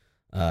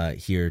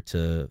here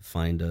to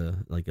find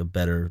a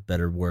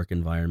better work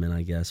environment,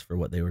 I guess, for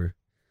what they were.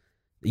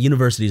 The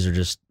universities are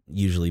just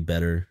usually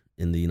better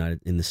in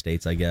the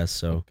States, I guess.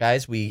 So,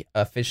 guys, we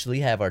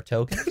officially have our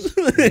tokens.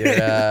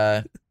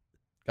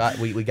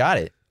 We got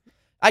it.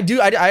 I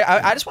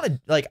just want to,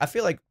 like, I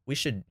feel like we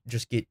should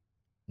just get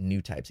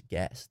new types of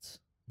guests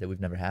that we've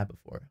never had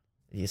before.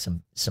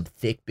 Some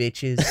thick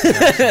bitches.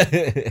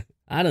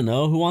 I don't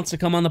know. Who wants to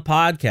come on the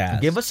podcast?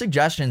 Give us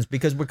suggestions,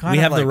 because we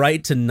have the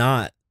right to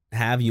not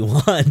have you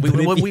on.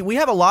 We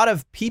have a lot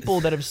of people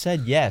that have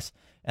said yes,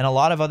 and a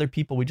lot of other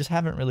people we just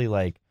haven't really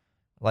like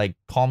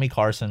Call Me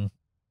Carson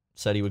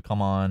said he would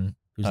come on.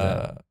 Who's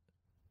that?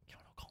 You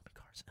don't know Call Me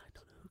Carson? I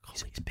don't know.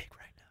 He's big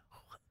right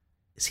now.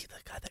 Is he the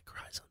guy that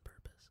cries on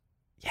purpose?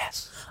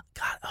 Yes.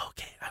 God.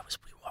 Okay. We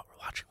were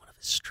watching one of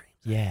his streams.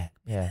 Yeah.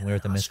 We were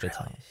at the Misfits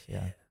house.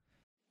 Yeah.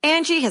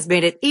 Angie has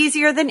made it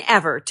easier than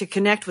ever to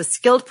connect with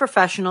skilled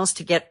professionals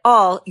to get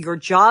all your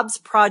jobs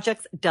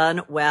projects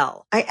done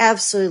well. I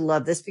absolutely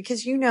love this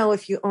because, you know,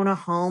 if you own a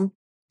home,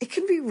 it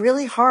can be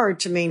really hard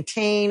to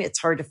maintain. It's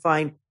hard to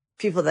find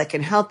people that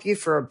can help you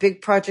for a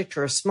big project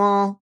or a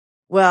small.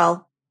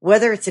 Well,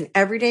 whether it's in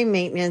everyday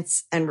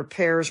maintenance and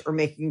repairs or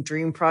making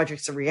dream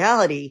projects a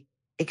reality,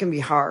 it can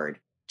be hard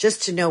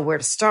just to know where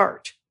to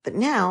start. But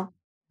now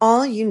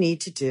all you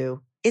need to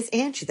do is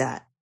Angie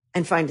that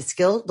and find a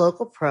skilled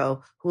local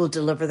pro who will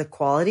deliver the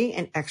quality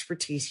and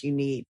expertise you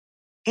need.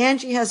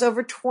 Angie has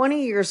over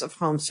 20 years of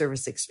home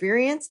service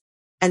experience,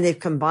 and they've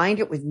combined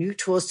it with new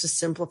tools to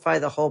simplify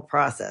the whole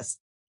process.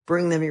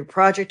 Bring them your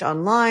project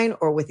online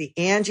or with the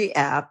Angie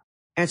app,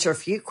 answer a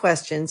few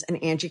questions,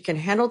 and Angie can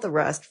handle the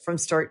rest from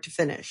start to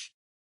finish.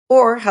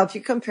 Or help you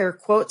compare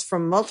quotes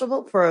from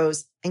multiple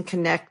pros and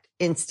connect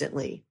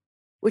instantly,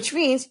 which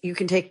means you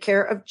can take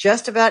care of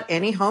just about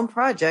any home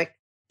project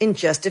in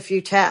just a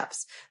few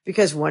taps.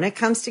 Because when it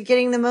comes to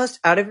getting the most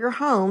out of your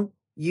home,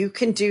 you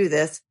can do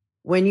this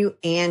when you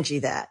Angie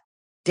that.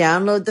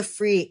 Download the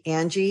free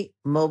Angie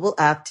mobile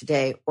app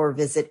today or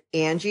visit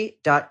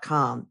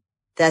Angie.com.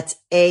 That's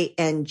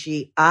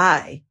ANGI.com.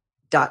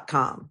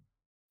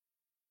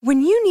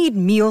 When you need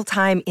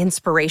mealtime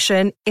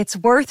inspiration, it's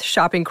worth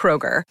shopping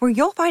Kroger, where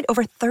you'll find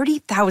over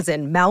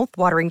 30,000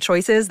 mouth-watering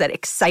choices that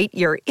excite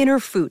your inner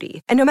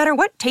foodie. And no matter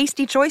what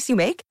tasty choice you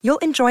make, you'll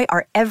enjoy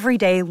our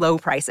everyday low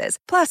prices,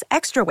 plus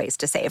extra ways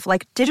to save,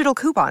 like digital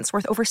coupons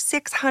worth over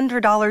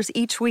 $600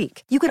 each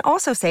week. You can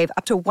also save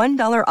up to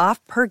 $1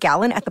 off per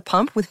gallon at the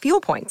pump with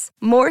fuel points.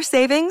 More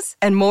savings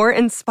and more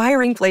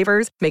inspiring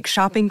flavors make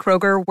shopping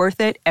Kroger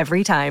worth it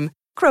every time.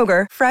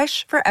 Kroger,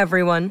 fresh for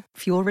everyone.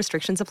 Fuel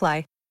restrictions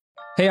apply.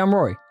 Hey, I'm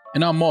Rory.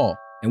 And I'm Maul.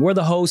 And we're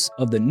the hosts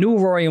of the new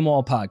Rory and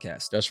Maul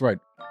podcast. That's right.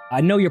 I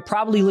know you're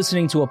probably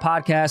listening to a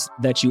podcast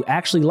that you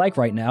actually like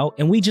right now,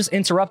 and we just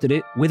interrupted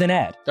it with an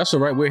ad. That's all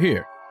right. We're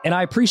here. And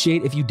I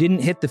appreciate if you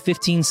didn't hit the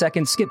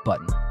 15-second skip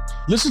button.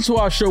 Listen to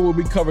our show where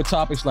we cover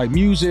topics like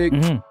music,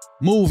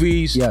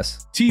 movies,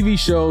 yes, TV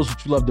shows,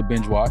 which you love to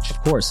binge watch.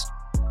 Of course.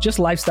 Just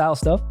lifestyle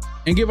stuff.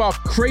 And give out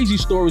crazy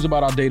stories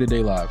about our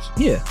day-to-day lives.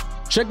 Yeah.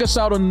 Check us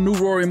out on the new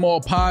Rory and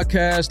Maul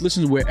podcast.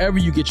 Listen wherever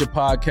you get your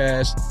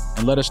podcast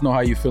and let us know how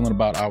you're feeling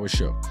about our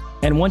show.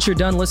 And once you're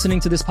done listening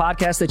to this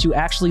podcast that you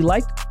actually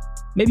like,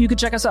 maybe you could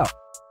check us out.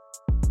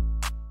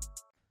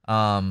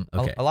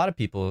 Okay. A lot of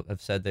people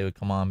have said they would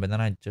come on, but then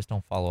I just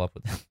don't follow up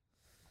with them.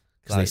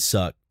 Because they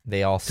suck.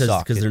 They all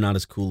suck. Because they're not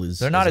as cool as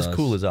They're not as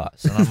cool as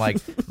us. And I'm like,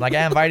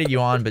 I invited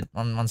you on, but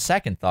on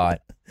second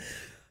thought.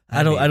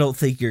 I don't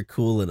think you're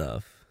cool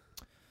enough.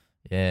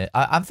 Yeah.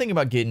 I'm thinking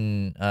about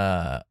getting...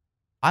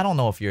 I don't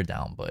know if you're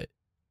down, but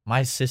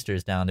my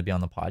sister's down to be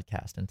on the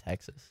podcast in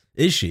Texas.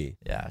 Is she?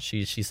 Yeah,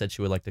 she said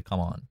she would like to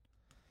come on.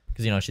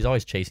 Because, you know, she's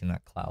always chasing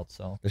that clout,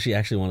 so. Does she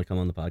actually want to come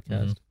on the podcast?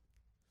 Mm-hmm.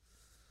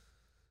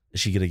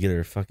 Is she going to get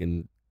her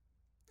fucking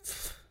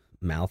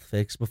mouth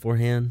fixed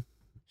beforehand?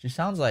 She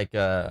sounds like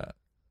a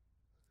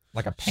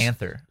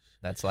panther.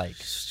 That's like.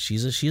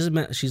 She's a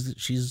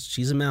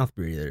mouth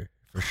breather,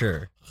 for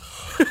sure.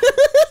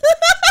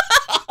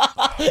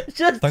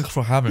 Thanks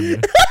for having me.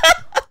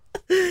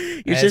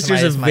 Your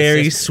sister's a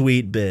very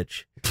sweet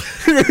bitch.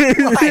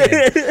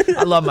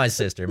 I love my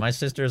sister. My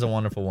sister is a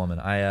wonderful woman.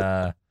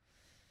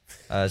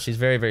 She's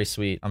very, very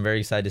sweet. I'm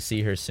very excited to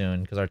see her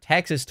soon because our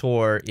Texas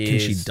tour is. Can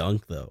she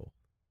dunk though?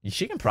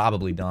 She can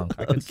probably dunk.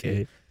 I could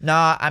okay. See.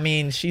 Nah, I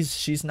mean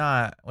she's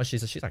not. Well,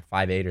 she's like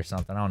 5'8" or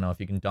something. I don't know if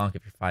you can dunk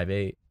if you're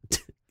 5'8".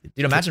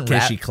 Dude, imagine.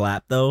 Can she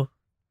clap though?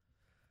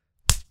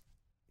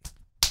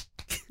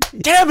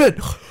 Damn it!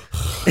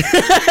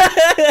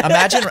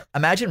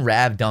 Imagine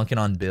Rav dunking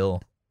on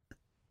Bill.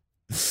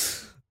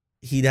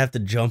 he'd have to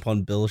jump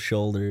on Bill's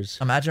shoulders.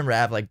 Imagine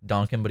Rav like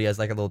dunking, but he has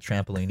like a little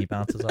trampoline he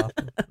bounces off.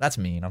 That's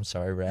mean. I'm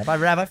sorry, Rav.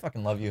 Rav, I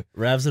fucking love you.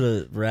 Rav's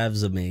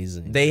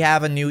amazing. They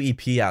have a new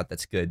EP out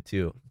that's good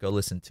too. Go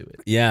listen to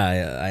it. Yeah,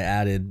 I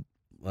added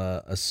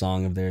a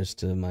song of theirs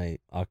to my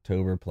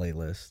October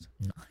playlist.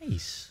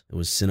 Nice. It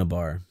was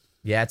Cinnabar.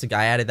 Yeah, it's a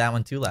guy added that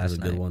one too last night.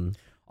 That was a good one.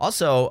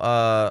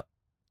 Also,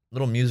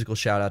 little musical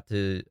shout out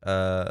to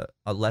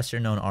a lesser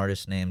known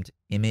artist named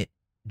Emmett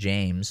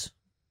James,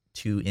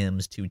 2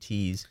 M's, 2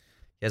 T's.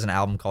 He has an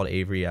album called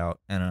Avery out,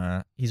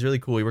 and he's really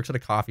cool. He works at a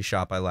coffee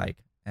shop I like,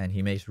 and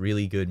he makes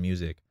really good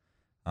music.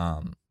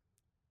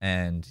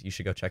 And you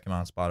should go check him out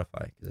on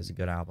Spotify because it's a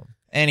good album.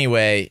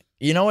 Anyway,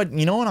 you know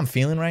what I'm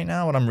feeling right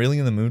now? What I'm really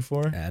in the mood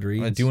for? Ad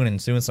reads. I'm doing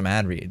some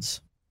ad reads.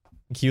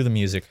 Cue the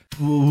music.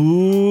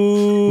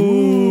 Ooh.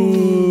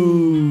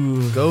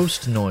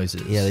 Ghost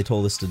noises. Yeah, they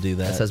told us to do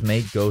that. It says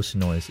make ghost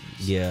noises.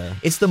 Yeah.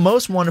 It's the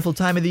most wonderful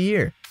time of the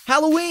year.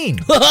 Halloween.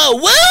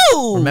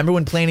 Whoa! Remember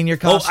when planning your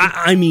costume?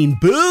 I mean,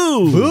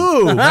 boo!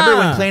 Boo! Remember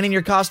when planning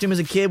your costume as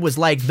a kid was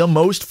like the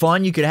most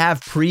fun you could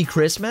have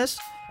pre-Christmas?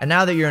 And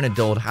now that you're an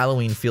adult,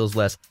 Halloween feels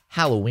less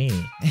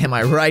Halloween-y. Am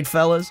I right,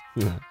 fellas?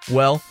 Yeah.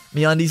 Well,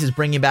 MeUndies is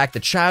bringing back the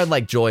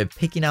childlike joy of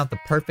picking out the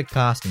perfect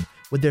costume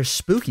with their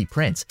spooky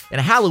prints and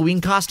a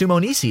Halloween costume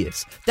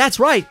Oniesius. That's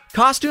right,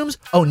 costumes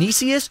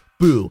Oniesius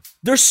Boo.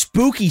 They're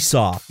spooky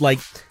soft, like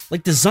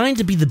designed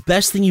to be the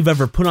best thing you've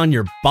ever put on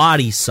your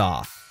body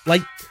soft.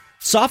 Like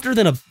softer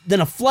than a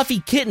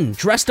fluffy kitten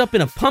dressed up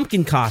in a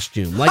pumpkin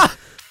costume. Like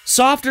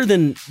softer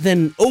than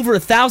over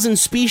 1,000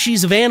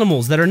 species of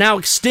animals that are now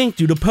extinct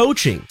due to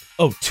poaching.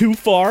 Oh, too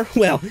far?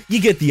 Well, you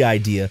get the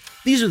idea.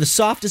 These are the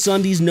softest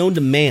undies known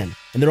to man,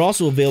 and they're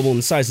also available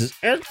in sizes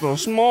extra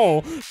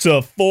small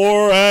to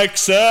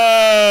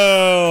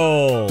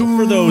 4XL.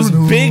 For those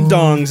big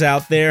dongs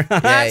out there,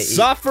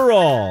 soft for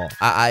all.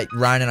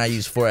 Ryan and I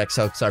use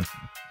 4XL because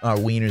our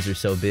wieners are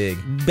so big.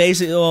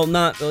 Basically, well,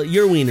 not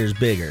your wiener's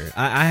bigger.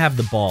 I have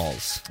the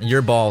balls.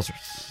 Your balls are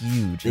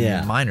huge. Yeah, I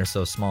mean, mine are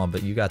so small,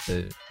 but you got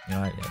the.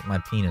 My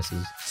penis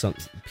is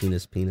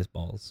penis,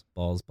 balls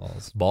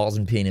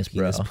and penis,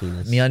 bro.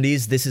 Penis.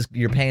 MeUndies,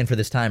 you're paying for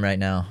this time right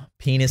now.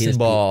 Penis and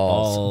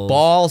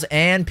balls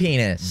and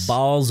penis.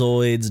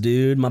 Ballsoids,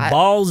 dude. My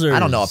balls are. I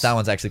don't know if that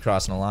one's actually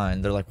crossing a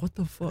line. They're like, what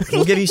the fuck?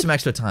 We'll give you some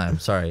extra time.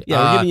 Sorry.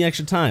 Yeah, we're giving you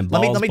extra time.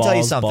 Let me tell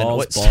you something.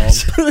 Balls.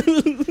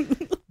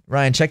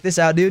 Ryan, check this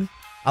out, dude.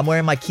 I'm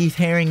wearing my Keith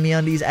Haring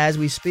MeUndies as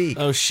we speak.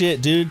 Oh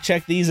shit, dude!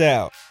 Check these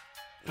out.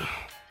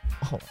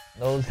 Oh,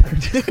 those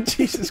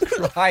Jesus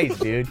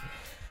Christ, dude.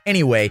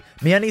 Anyway,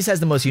 MeUndies has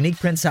the most unique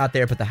prints out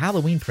there, but the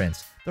Halloween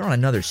prints, they're on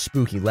another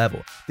spooky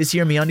level. This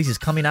year, MeUndies is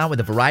coming out with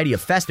a variety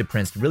of festive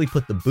prints to really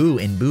put the boo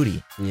in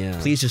booty. Yeah.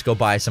 Please just go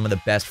buy some of the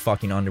best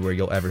fucking underwear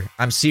you'll ever.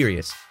 I'm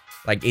serious.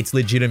 Like, it's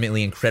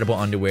legitimately incredible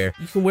underwear.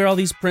 You can wear all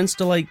these prints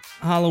to, like,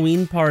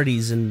 Halloween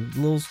parties and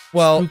little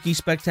spooky,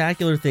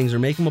 spectacular things, or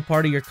make them a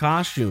part of your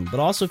costume. But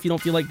also, if you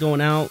don't feel like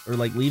going out or,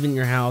 like, leaving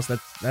your house,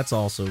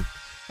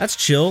 that's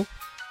chill.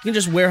 You can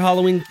just wear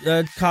Halloween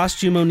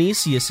costume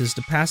Oniesiuses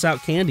to pass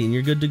out candy, and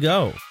you're good to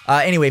go.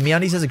 Anyway,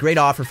 MeUndies has a great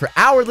offer for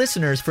our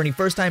listeners. For any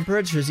first-time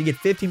purchasers, you get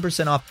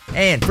 15% off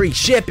and free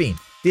shipping.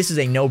 This is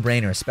a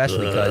no-brainer,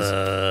 especially because...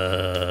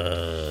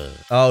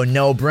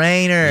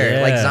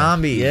 no-brainer. Like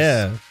zombies.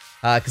 Yeah.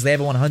 Because they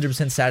have a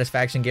 100%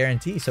 satisfaction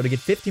guarantee. So to get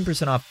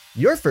 15% off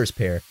your first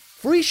pair,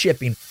 free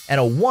shipping, and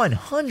a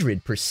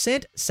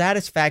 100%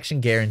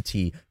 satisfaction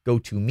guarantee, go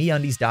to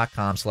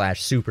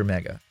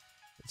MeUndies.com/supermega.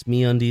 It's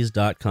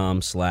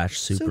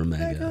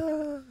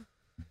MeUndies.com/supermega.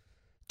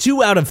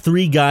 2 out of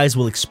 3 guys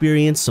will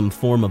experience some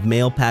form of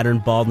male pattern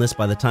baldness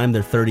by the time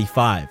they're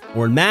 35,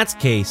 or in Matt's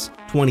case,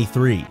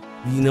 23.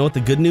 You know what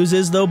the good news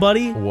is, though,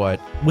 buddy? What?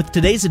 With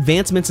today's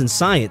advancements in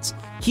science,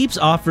 Keeps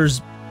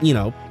offers,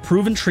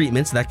 proven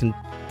treatments that can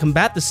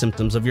combat the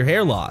symptoms of your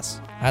hair loss.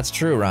 That's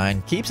true,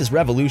 Ryan. Keeps has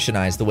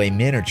revolutionized the way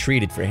men are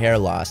treated for hair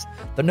loss.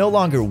 They're no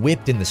longer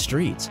whipped in the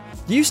streets.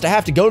 You used to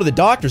have to go to the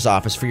doctor's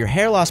office for your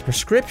hair loss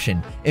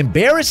prescription.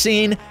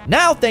 Embarrassing!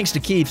 Now, thanks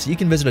to Keeps, you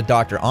can visit a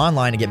doctor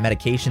online and get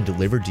medication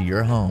delivered to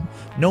your home.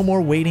 No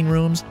more waiting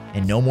rooms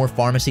and no more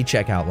pharmacy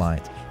checkout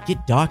lines.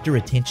 Get doctor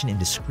attention and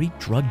discreet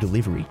drug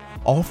delivery,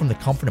 all from the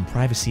comfort and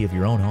privacy of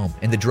your own home.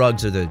 And the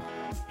drugs are the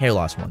hair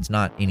loss ones,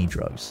 not any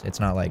drugs. It's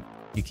not like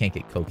you can't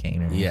get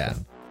cocaine or anything. Yeah.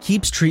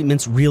 Keeps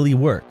treatments really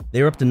work.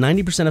 They're up to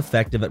 90%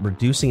 effective at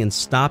reducing and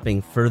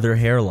stopping further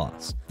hair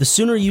loss. The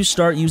sooner you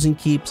start using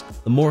Keeps,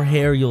 the more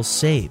hair you'll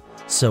save.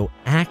 So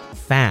act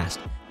fast.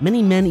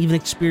 Many men even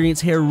experience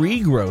hair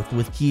regrowth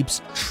with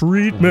Keeps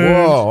treatment.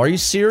 Whoa, are you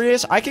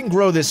serious? I can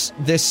grow this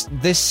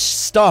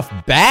stuff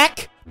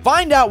back?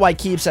 Find out why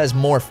Keeps has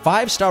more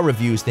 5-star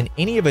reviews than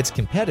any of its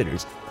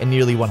competitors, and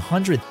nearly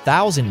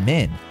 100,000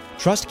 men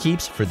trust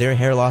Keeps for their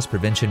hair loss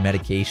prevention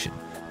medication.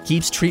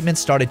 Keeps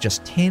treatments start at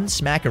just 10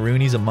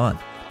 smackaroonies a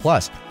month.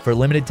 Plus, for a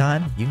limited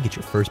time, you can get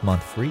your first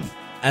month free.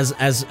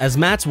 As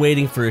Matt's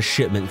waiting for his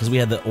shipment, because we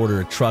had to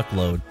order a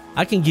truckload,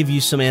 I can give you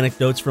some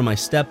anecdotes from my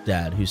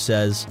stepdad, who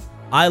says,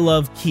 "I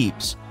love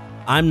Keeps.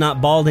 I'm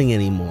not balding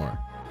anymore."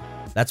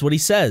 That's what he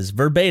says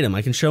verbatim.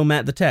 I can show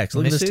Matt the text.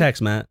 Look at this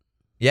text, Matt.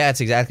 Yeah,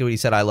 it's exactly what he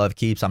said. I love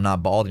Keeps. I'm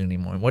not bald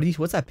anymore.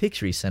 What's that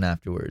picture he sent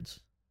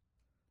afterwards?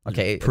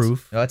 Okay,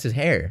 proof. That's his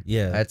hair.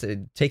 Yeah, that's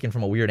taken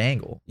from a weird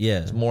angle.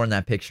 Yeah, it's more in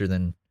that picture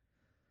than.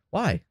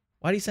 Why?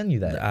 Why did he send you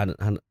that?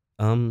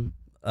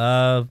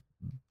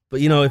 But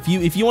you know, if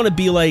you want to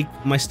be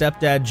like my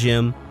stepdad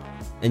Jim,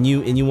 and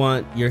you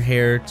want your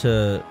hair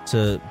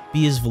to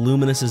be as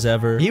voluminous as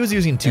ever, he was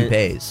using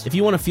toupees. If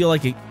you want to feel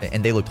like it,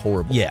 and they looked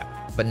horrible. Yeah,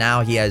 but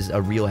now he has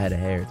a real head of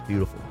hair. It's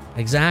beautiful.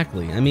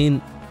 Exactly. I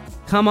mean,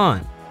 come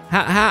on.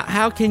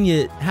 How can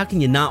you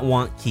not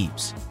want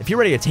Keeps? If you're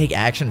ready to take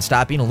action and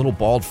stop being a little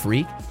bald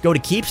freak, go to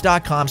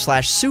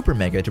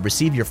keeps.com/supermega to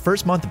receive your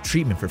first month of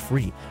treatment for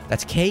free.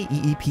 That's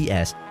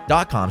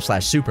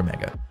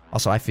KEEPS.com/supermega.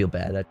 Also, I feel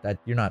bad that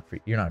you're not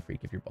a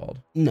freak if you're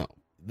bald. No.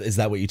 Is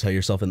that what you tell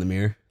yourself in the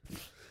mirror?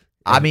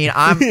 I mean,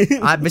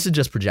 this is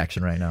just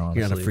projection right now,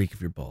 honestly. You're not a freak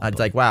if you're bald. It's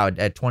like, wow,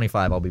 at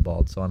 25 I'll be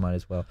bald, so I might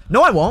as well.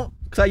 No, I won't,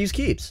 because I use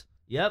Keeps.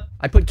 Yep.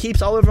 I put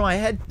Keeps all over my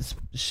head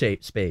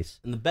space.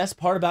 And the best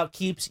part about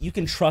Keeps, you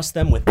can trust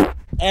them with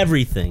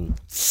everything.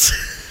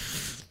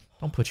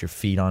 Don't put your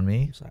feet on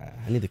me. Sorry,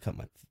 I need to cut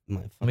my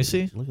Let me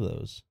see. Look at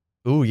those.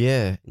 Ooh,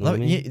 yeah. You know what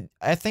I mean?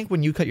 I think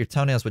when you cut your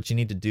toenails, what you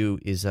need to do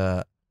is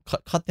cut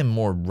them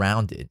more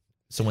rounded.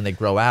 So when they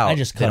grow out, I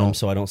just cut them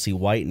so I don't see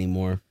white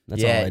anymore.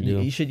 That's all I do.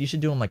 You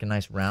should do them like a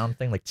nice round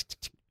thing. Like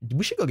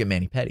we should go get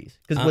mani-pedis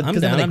because when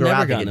they grow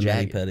out, they get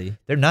jagged. Mani-pedi.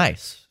 They're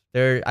nice.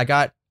 I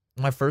got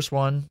my first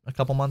one a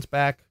couple months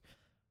back.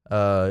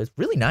 It's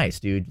really nice,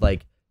 dude.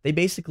 Like they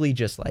basically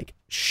just like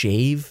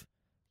shave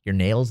your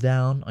nails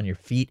down on your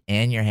feet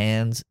and your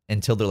hands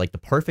until they're like the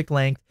perfect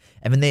length,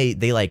 and then they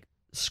like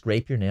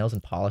scrape your nails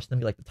and polish them,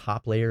 like the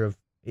top layer of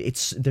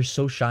they're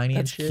so shiny.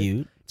 That's and shit.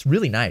 Cute. It's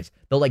really nice.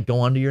 They'll like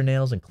go under your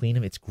nails and clean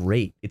them. It's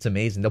great. It's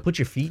amazing. They'll put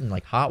your feet in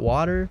like hot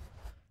water.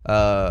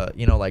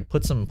 Like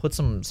put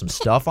some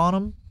stuff on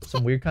them.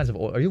 Some weird kinds of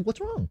oil. What's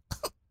wrong?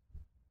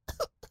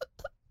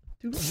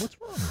 Dude, what's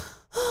wrong?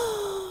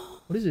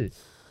 What is it?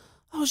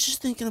 I was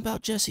just thinking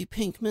about Jesse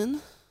Pinkman.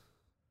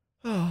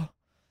 Oh,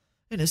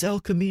 and his El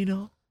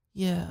Camino.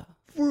 Yeah.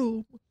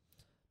 Vroom.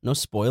 No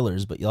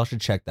spoilers, but y'all should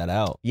check that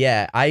out.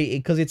 Yeah,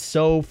 because it's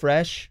so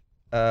fresh.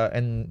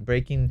 And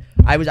breaking,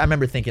 I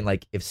remember thinking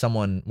like if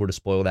someone were to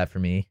spoil that for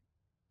me,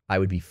 I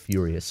would be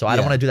furious. So I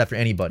don't want to do that for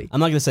anybody. I'm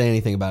not going to say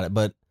anything about it,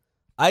 but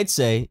I'd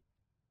say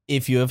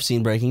if you have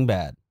seen Breaking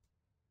Bad,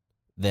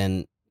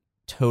 then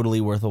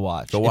totally worth a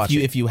watch. Go watch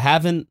it. If you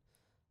haven't,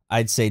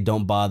 I'd say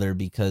don't bother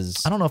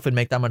because I don't know if it'd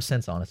make that much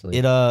sense,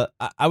 honestly. I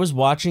was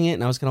watching it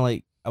and I was kind of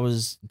like, I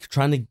was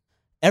trying to.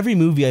 Every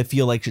movie I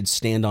feel like should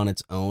stand on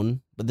its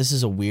own, but this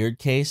is a weird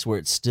case where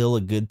it's still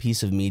a good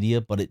piece of media,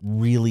 but it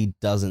really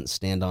doesn't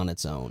stand on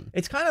its own.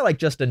 It's kind of like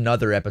just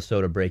another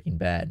episode of Breaking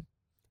Bad.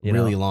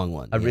 Really long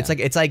one. Yeah.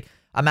 It's like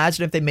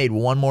imagine if they made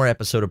one more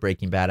episode of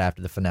Breaking Bad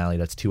after the finale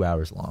that's 2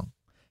 hours long.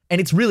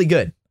 And it's really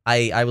good.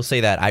 I will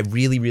say that. I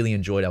really, really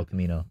enjoyed El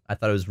Camino. I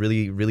thought it was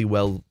really, really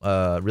well,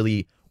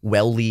 really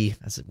welly.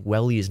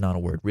 Welly is not a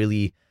word.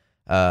 Really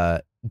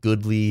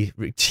goodly,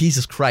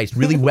 Jesus Christ,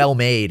 really well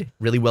made,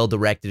 really well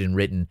directed and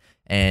written,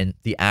 and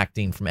the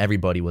acting from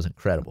everybody was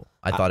incredible.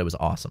 I thought it was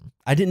awesome.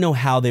 I didn't know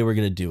how they were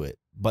going to do it,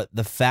 but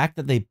the fact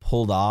that they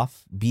pulled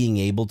off being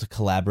able to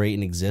collaborate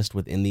and exist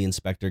within the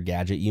Inspector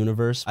Gadget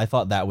universe, I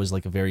thought that was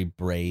like a very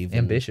brave,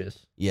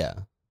 ambitious. Yeah,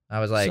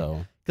 I was like,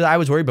 because I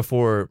was worried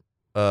before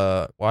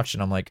watching.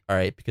 I'm like, all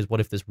right, because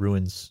what if this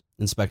ruins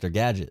Inspector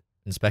Gadget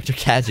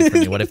for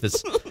me? What if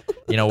this,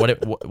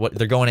 what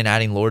they're going and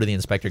adding lore to the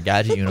Inspector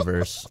Gadget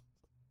universe?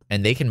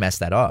 And they can mess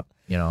that up,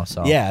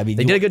 So yeah, I mean,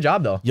 they did a good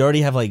job though. You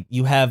already have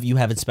you have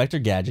Inspector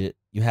Gadget,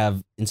 you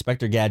have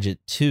Inspector Gadget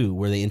 2,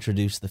 where they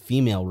introduced the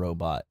female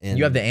robot, and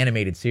you have the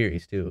animated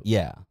series too.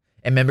 Yeah,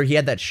 and remember he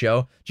had that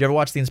show. Did you ever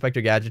watch the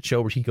Inspector Gadget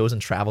show where he goes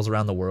and travels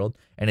around the world,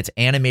 and it's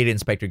animated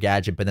Inspector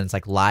Gadget, but then it's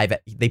like live.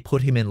 They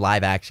put him in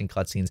live action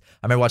cutscenes.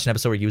 I remember watching an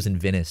episode where he was in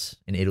Venice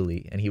in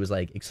Italy, and he was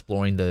like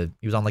exploring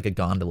he was on like a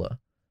gondola.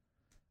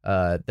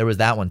 There was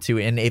that one too,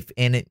 and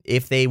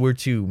if they were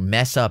to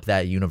mess up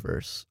that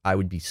universe, I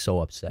would be so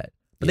upset.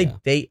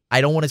 But they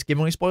I don't want to give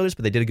any spoilers,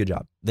 but they did a good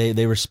job.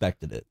 They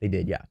respected it. They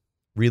did, yeah,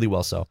 really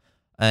well. So,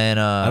 and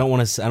I don't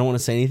want to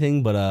say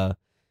anything, but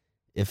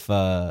if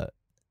you're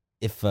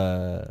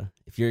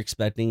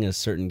expecting a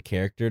certain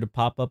character to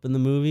pop up in the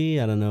movie,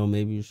 I don't know,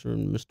 maybe a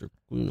certain Mr.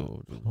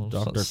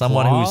 Dr.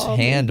 Someone Claw, whose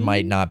hand maybe?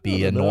 might not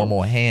be a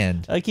normal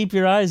hand. Keep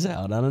your eyes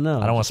out. I don't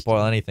know. I don't want to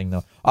spoil anything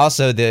though.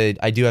 Also,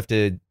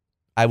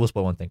 I will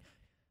spoil one thing,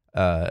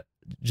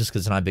 just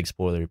because it's not a big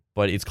spoiler,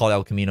 but it's called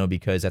El Camino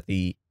because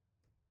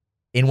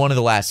in one of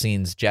the last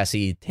scenes,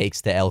 Jesse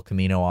takes the El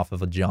Camino off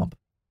of a jump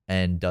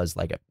and does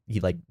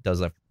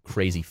does a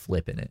crazy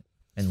flip in it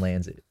and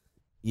lands it.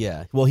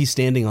 Yeah, well, he's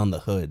standing on the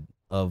hood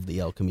of the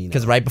El Camino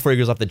because right before he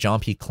goes off the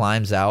jump, he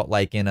climbs out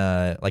like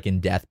in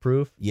Death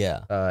Proof.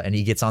 Yeah, and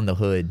he gets on the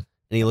hood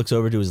and he looks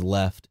over to his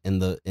left,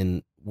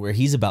 and where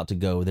he's about to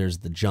go, there's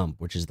the jump,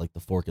 which is like the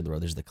fork of the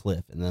road. There's the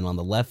cliff, and then on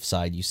the left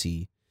side, you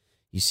see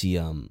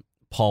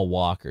Paul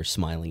Walker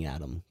smiling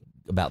at him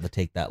about to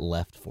take that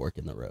left fork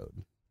in the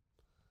road.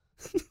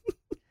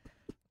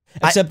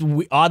 Except,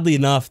 oddly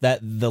enough, that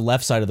the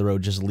left side of the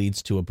road just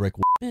leads to a brick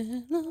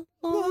wall.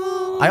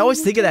 I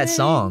always think of that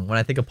song when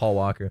I think of Paul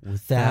Walker.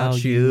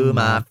 Without you,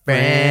 my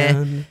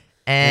friend,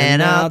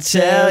 and I'll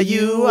tell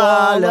you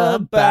all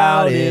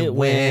about it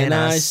when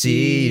I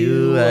see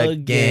you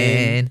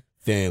again.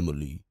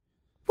 Family.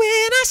 When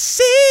I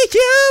see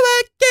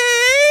you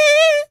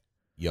again.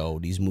 Yo,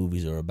 these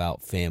movies are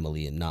about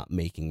family and not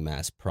making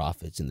mass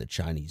profits in the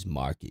Chinese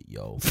market,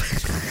 yo.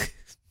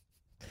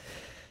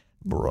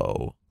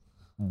 Bro.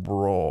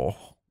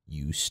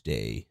 You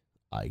stay,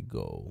 I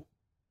go.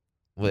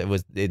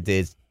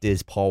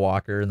 Is Paul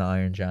Walker in the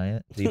Iron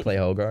Giant? Did he play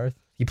Hogarth?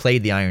 He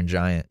played the Iron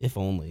Giant. If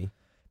only.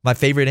 My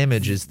favorite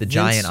image is the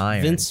giant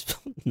iron. Vince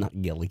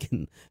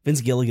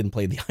Gilligan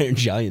played the Iron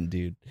Giant,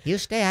 dude. You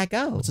stay, I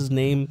go. What's his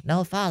name?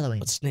 No following.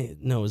 What's his name?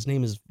 No, his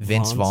name is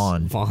Vince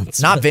Vaughn.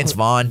 Not Vince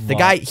Vaughn. The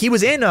guy, he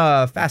was in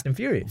Fast and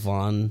Furious.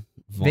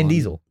 Vin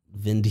Diesel.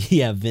 Vin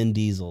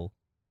Diesel.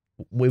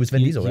 It was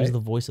Vin Diesel, right? He was the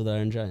voice of the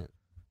Iron Giant.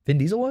 Vin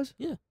Diesel was?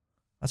 Yeah.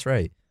 That's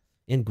right.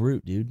 And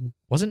Groot, dude.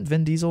 Wasn't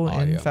Vin Diesel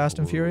in Fast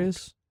and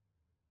Furious?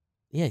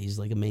 Yeah, he's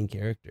like a main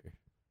character.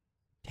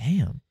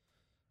 Damn.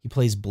 He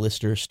plays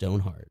Blister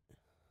Stoneheart.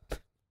 Is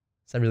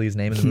that really his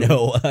name in the movie?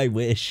 No, I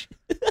wish.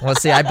 Well,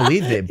 see, I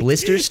believed it.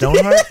 Blister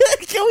Stoneheart?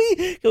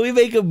 Can we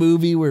make a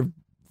movie where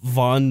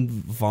Von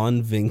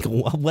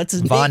Winklevoss, what's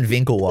his Von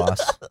name? Winklevoss.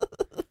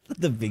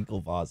 The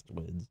Winklevoss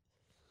twins.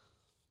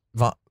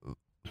 Von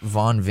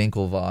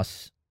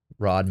Winklevoss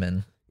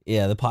Rodman.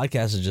 Yeah, the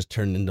podcast has just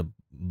turned into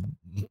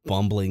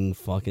bumbling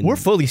fucking... We're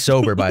fully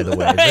sober, by the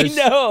way. I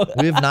know.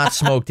 We have not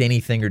smoked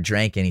anything or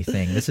drank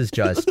anything. This is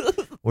just...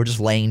 We're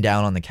just laying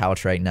down on the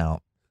couch right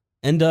now.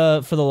 And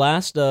for the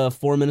last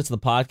 4 minutes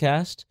of the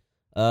podcast,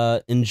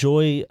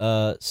 enjoy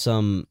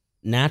some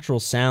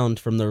natural sound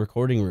from the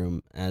recording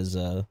room as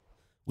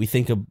we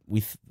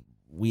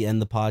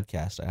end the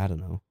podcast. I don't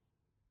know.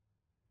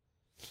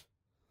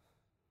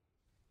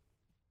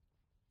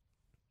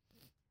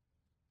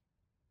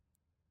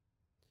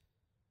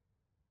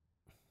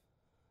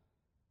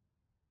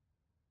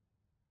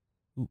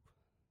 Ooh.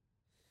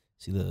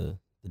 See the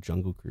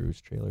Jungle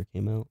Cruise trailer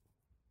came out?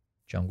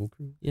 Jungle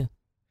Cruise? Yeah.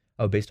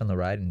 Oh, based on the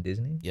ride in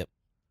Disney? Yep.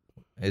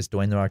 Is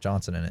Dwayne The Rock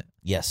Johnson in it?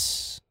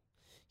 Yes.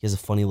 He has a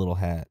funny little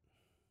hat.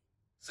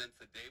 Since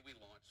the day we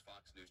launched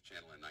Fox News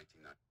Channel in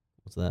 1990.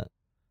 What's that?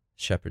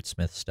 Shepard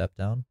Smith stepped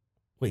down.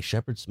 Wait,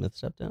 Shepard Smith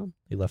stepped down?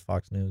 He left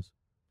Fox News.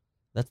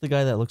 That's the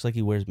guy that looks like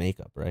he wears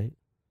makeup, right?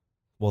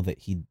 Well, that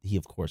he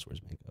of course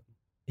wears makeup.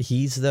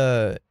 He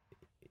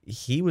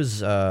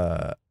was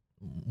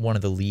one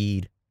of the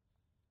lead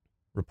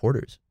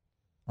reporters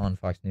on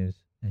Fox News,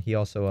 and he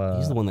also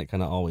he's the one that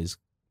kind of always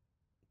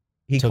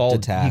he took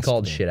called to task he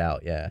called the- shit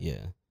out, yeah,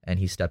 and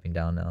he's stepping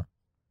down now.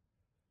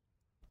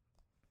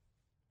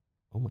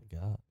 Oh my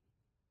god.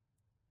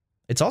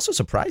 It's also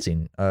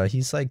surprising.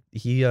 He's like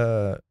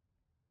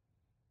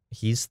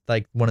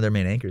one of their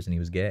main anchors, and he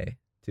was gay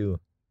too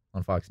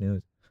on Fox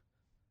News.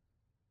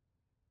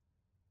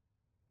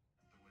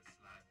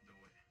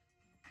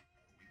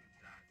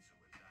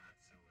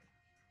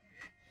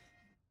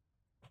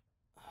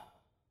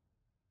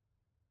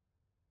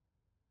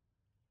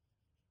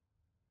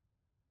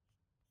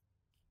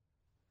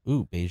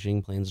 Ooh,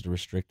 Beijing plans to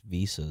restrict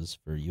visas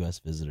for U.S.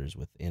 visitors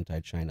with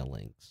anti-China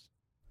links.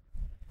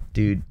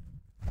 Dude,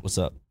 what's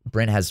up?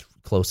 Brent has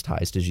close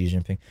ties to Xi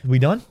Jinping. We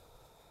done?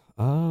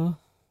 Hear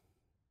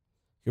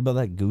about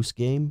that Goose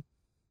Game?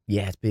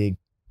 Yeah, it's big.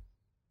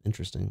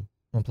 Interesting.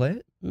 Want to play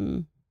it?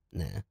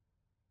 Nah.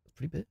 It's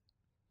pretty big.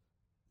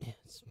 Yeah,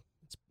 it's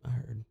I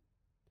heard.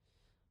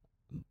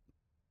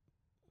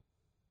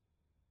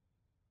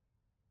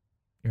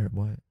 You heard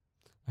what?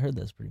 I heard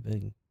that's pretty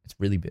big. It's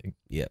really big.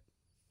 Yep.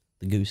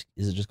 The Goose,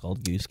 is it just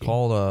called Goose Game? It's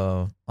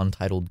called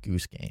Untitled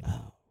Goose Game.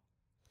 Oh.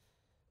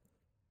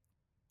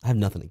 I have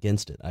nothing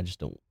against it. I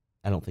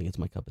don't think it's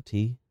my cup of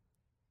tea.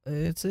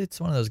 It's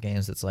one of those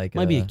games that's like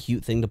might be a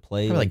cute thing to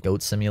play, like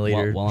Goat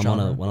Simulator while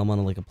I'm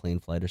on like a plane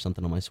flight or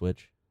something on my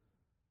Switch.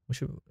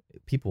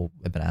 People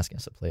have been asking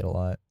us to play it a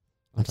lot.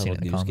 I've seen it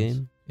in the Goose comments.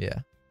 Game? Yeah,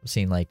 I've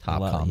seen like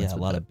top comments. Yeah,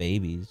 a lot of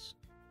babies,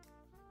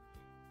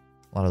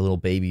 a lot of little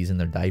babies in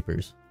their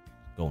diapers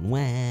going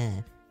wah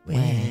wah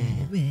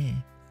wah.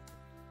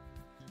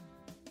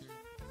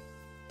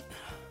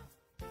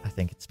 I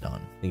think it's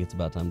done. I think it's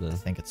about time to. I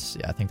think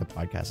the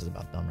podcast is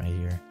about done right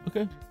here.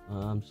 Okay.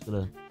 I'm just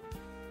gonna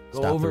go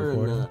Stop the over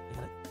recording. and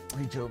gotta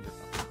reach over.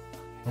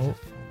 Oh,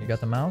 you got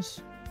the mouse?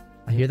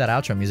 I hear that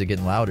outro music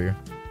getting louder.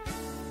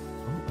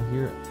 Oh, I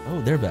hear.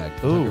 Oh, they're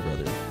back. Ooh. Tucker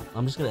Brothers.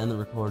 I'm just gonna end the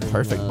recording.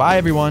 Perfect. Bye,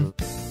 everyone.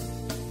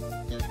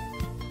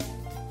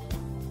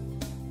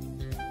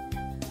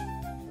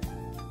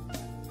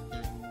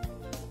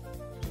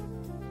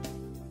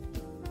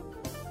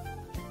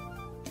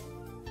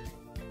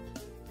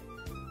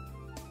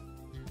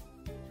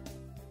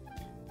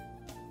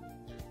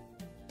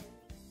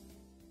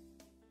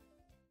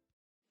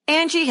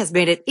 Angie has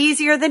made it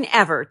easier than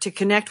ever to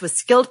connect with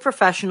skilled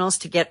professionals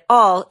to get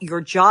all your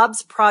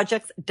jobs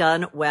projects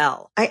done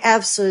well. I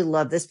absolutely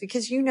love this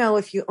because, you know,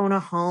 if you own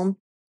a home,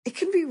 it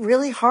can be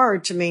really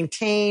hard to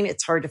maintain.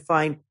 It's hard to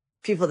find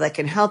people that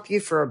can help you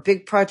for a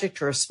big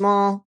project or a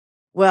small.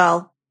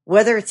 Well,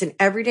 whether it's in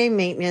everyday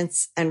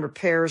maintenance and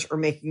repairs or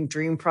making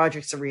dream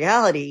projects a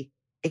reality,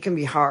 it can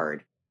be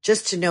hard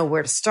just to know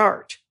where to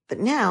start. But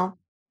now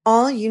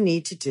all you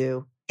need to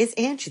do is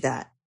Angie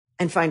that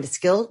and find a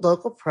skilled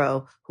local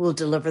pro who will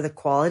deliver the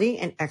quality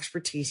and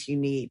expertise you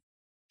need.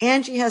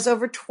 Angie has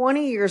over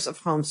 20 years of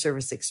home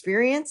service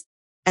experience,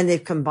 and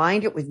they've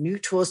combined it with new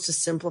tools to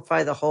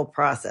simplify the whole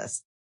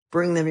process.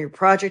 Bring them your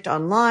project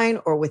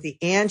online or with the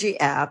Angie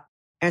app,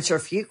 answer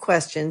a few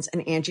questions,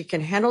 and Angie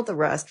can handle the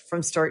rest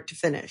from start to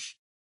finish.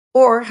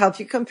 Or help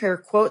you compare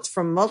quotes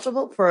from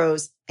multiple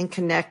pros and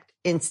connect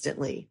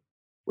instantly,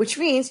 which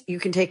means you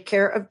can take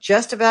care of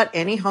just about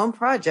any home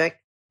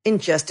project in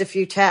just a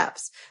few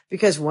taps.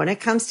 Because when it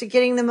comes to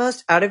getting the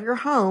most out of your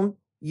home,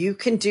 you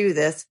can do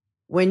this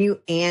when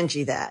you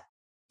Angie that.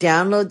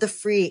 Download the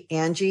free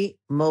Angie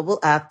mobile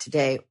app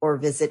today or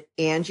visit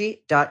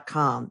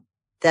Angie.com.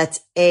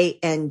 That's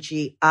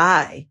ANGI.com.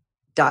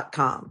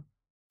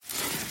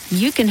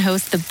 You can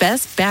host the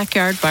best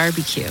backyard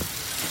barbecue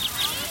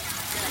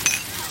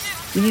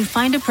when you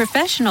find a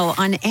professional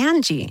on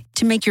Angie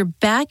to make your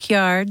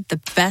backyard the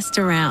best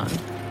around.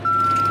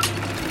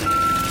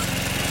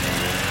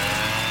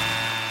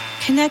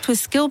 Connect with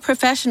skilled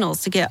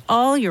professionals to get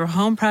all your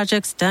home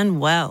projects done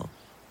well.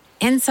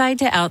 Inside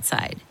to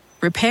outside,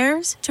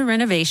 repairs to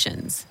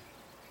renovations.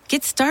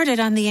 Get started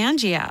on the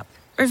Angie app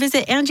or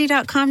visit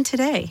Angie.com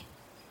today.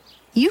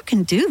 You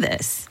can do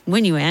this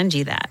when you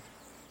Angie that.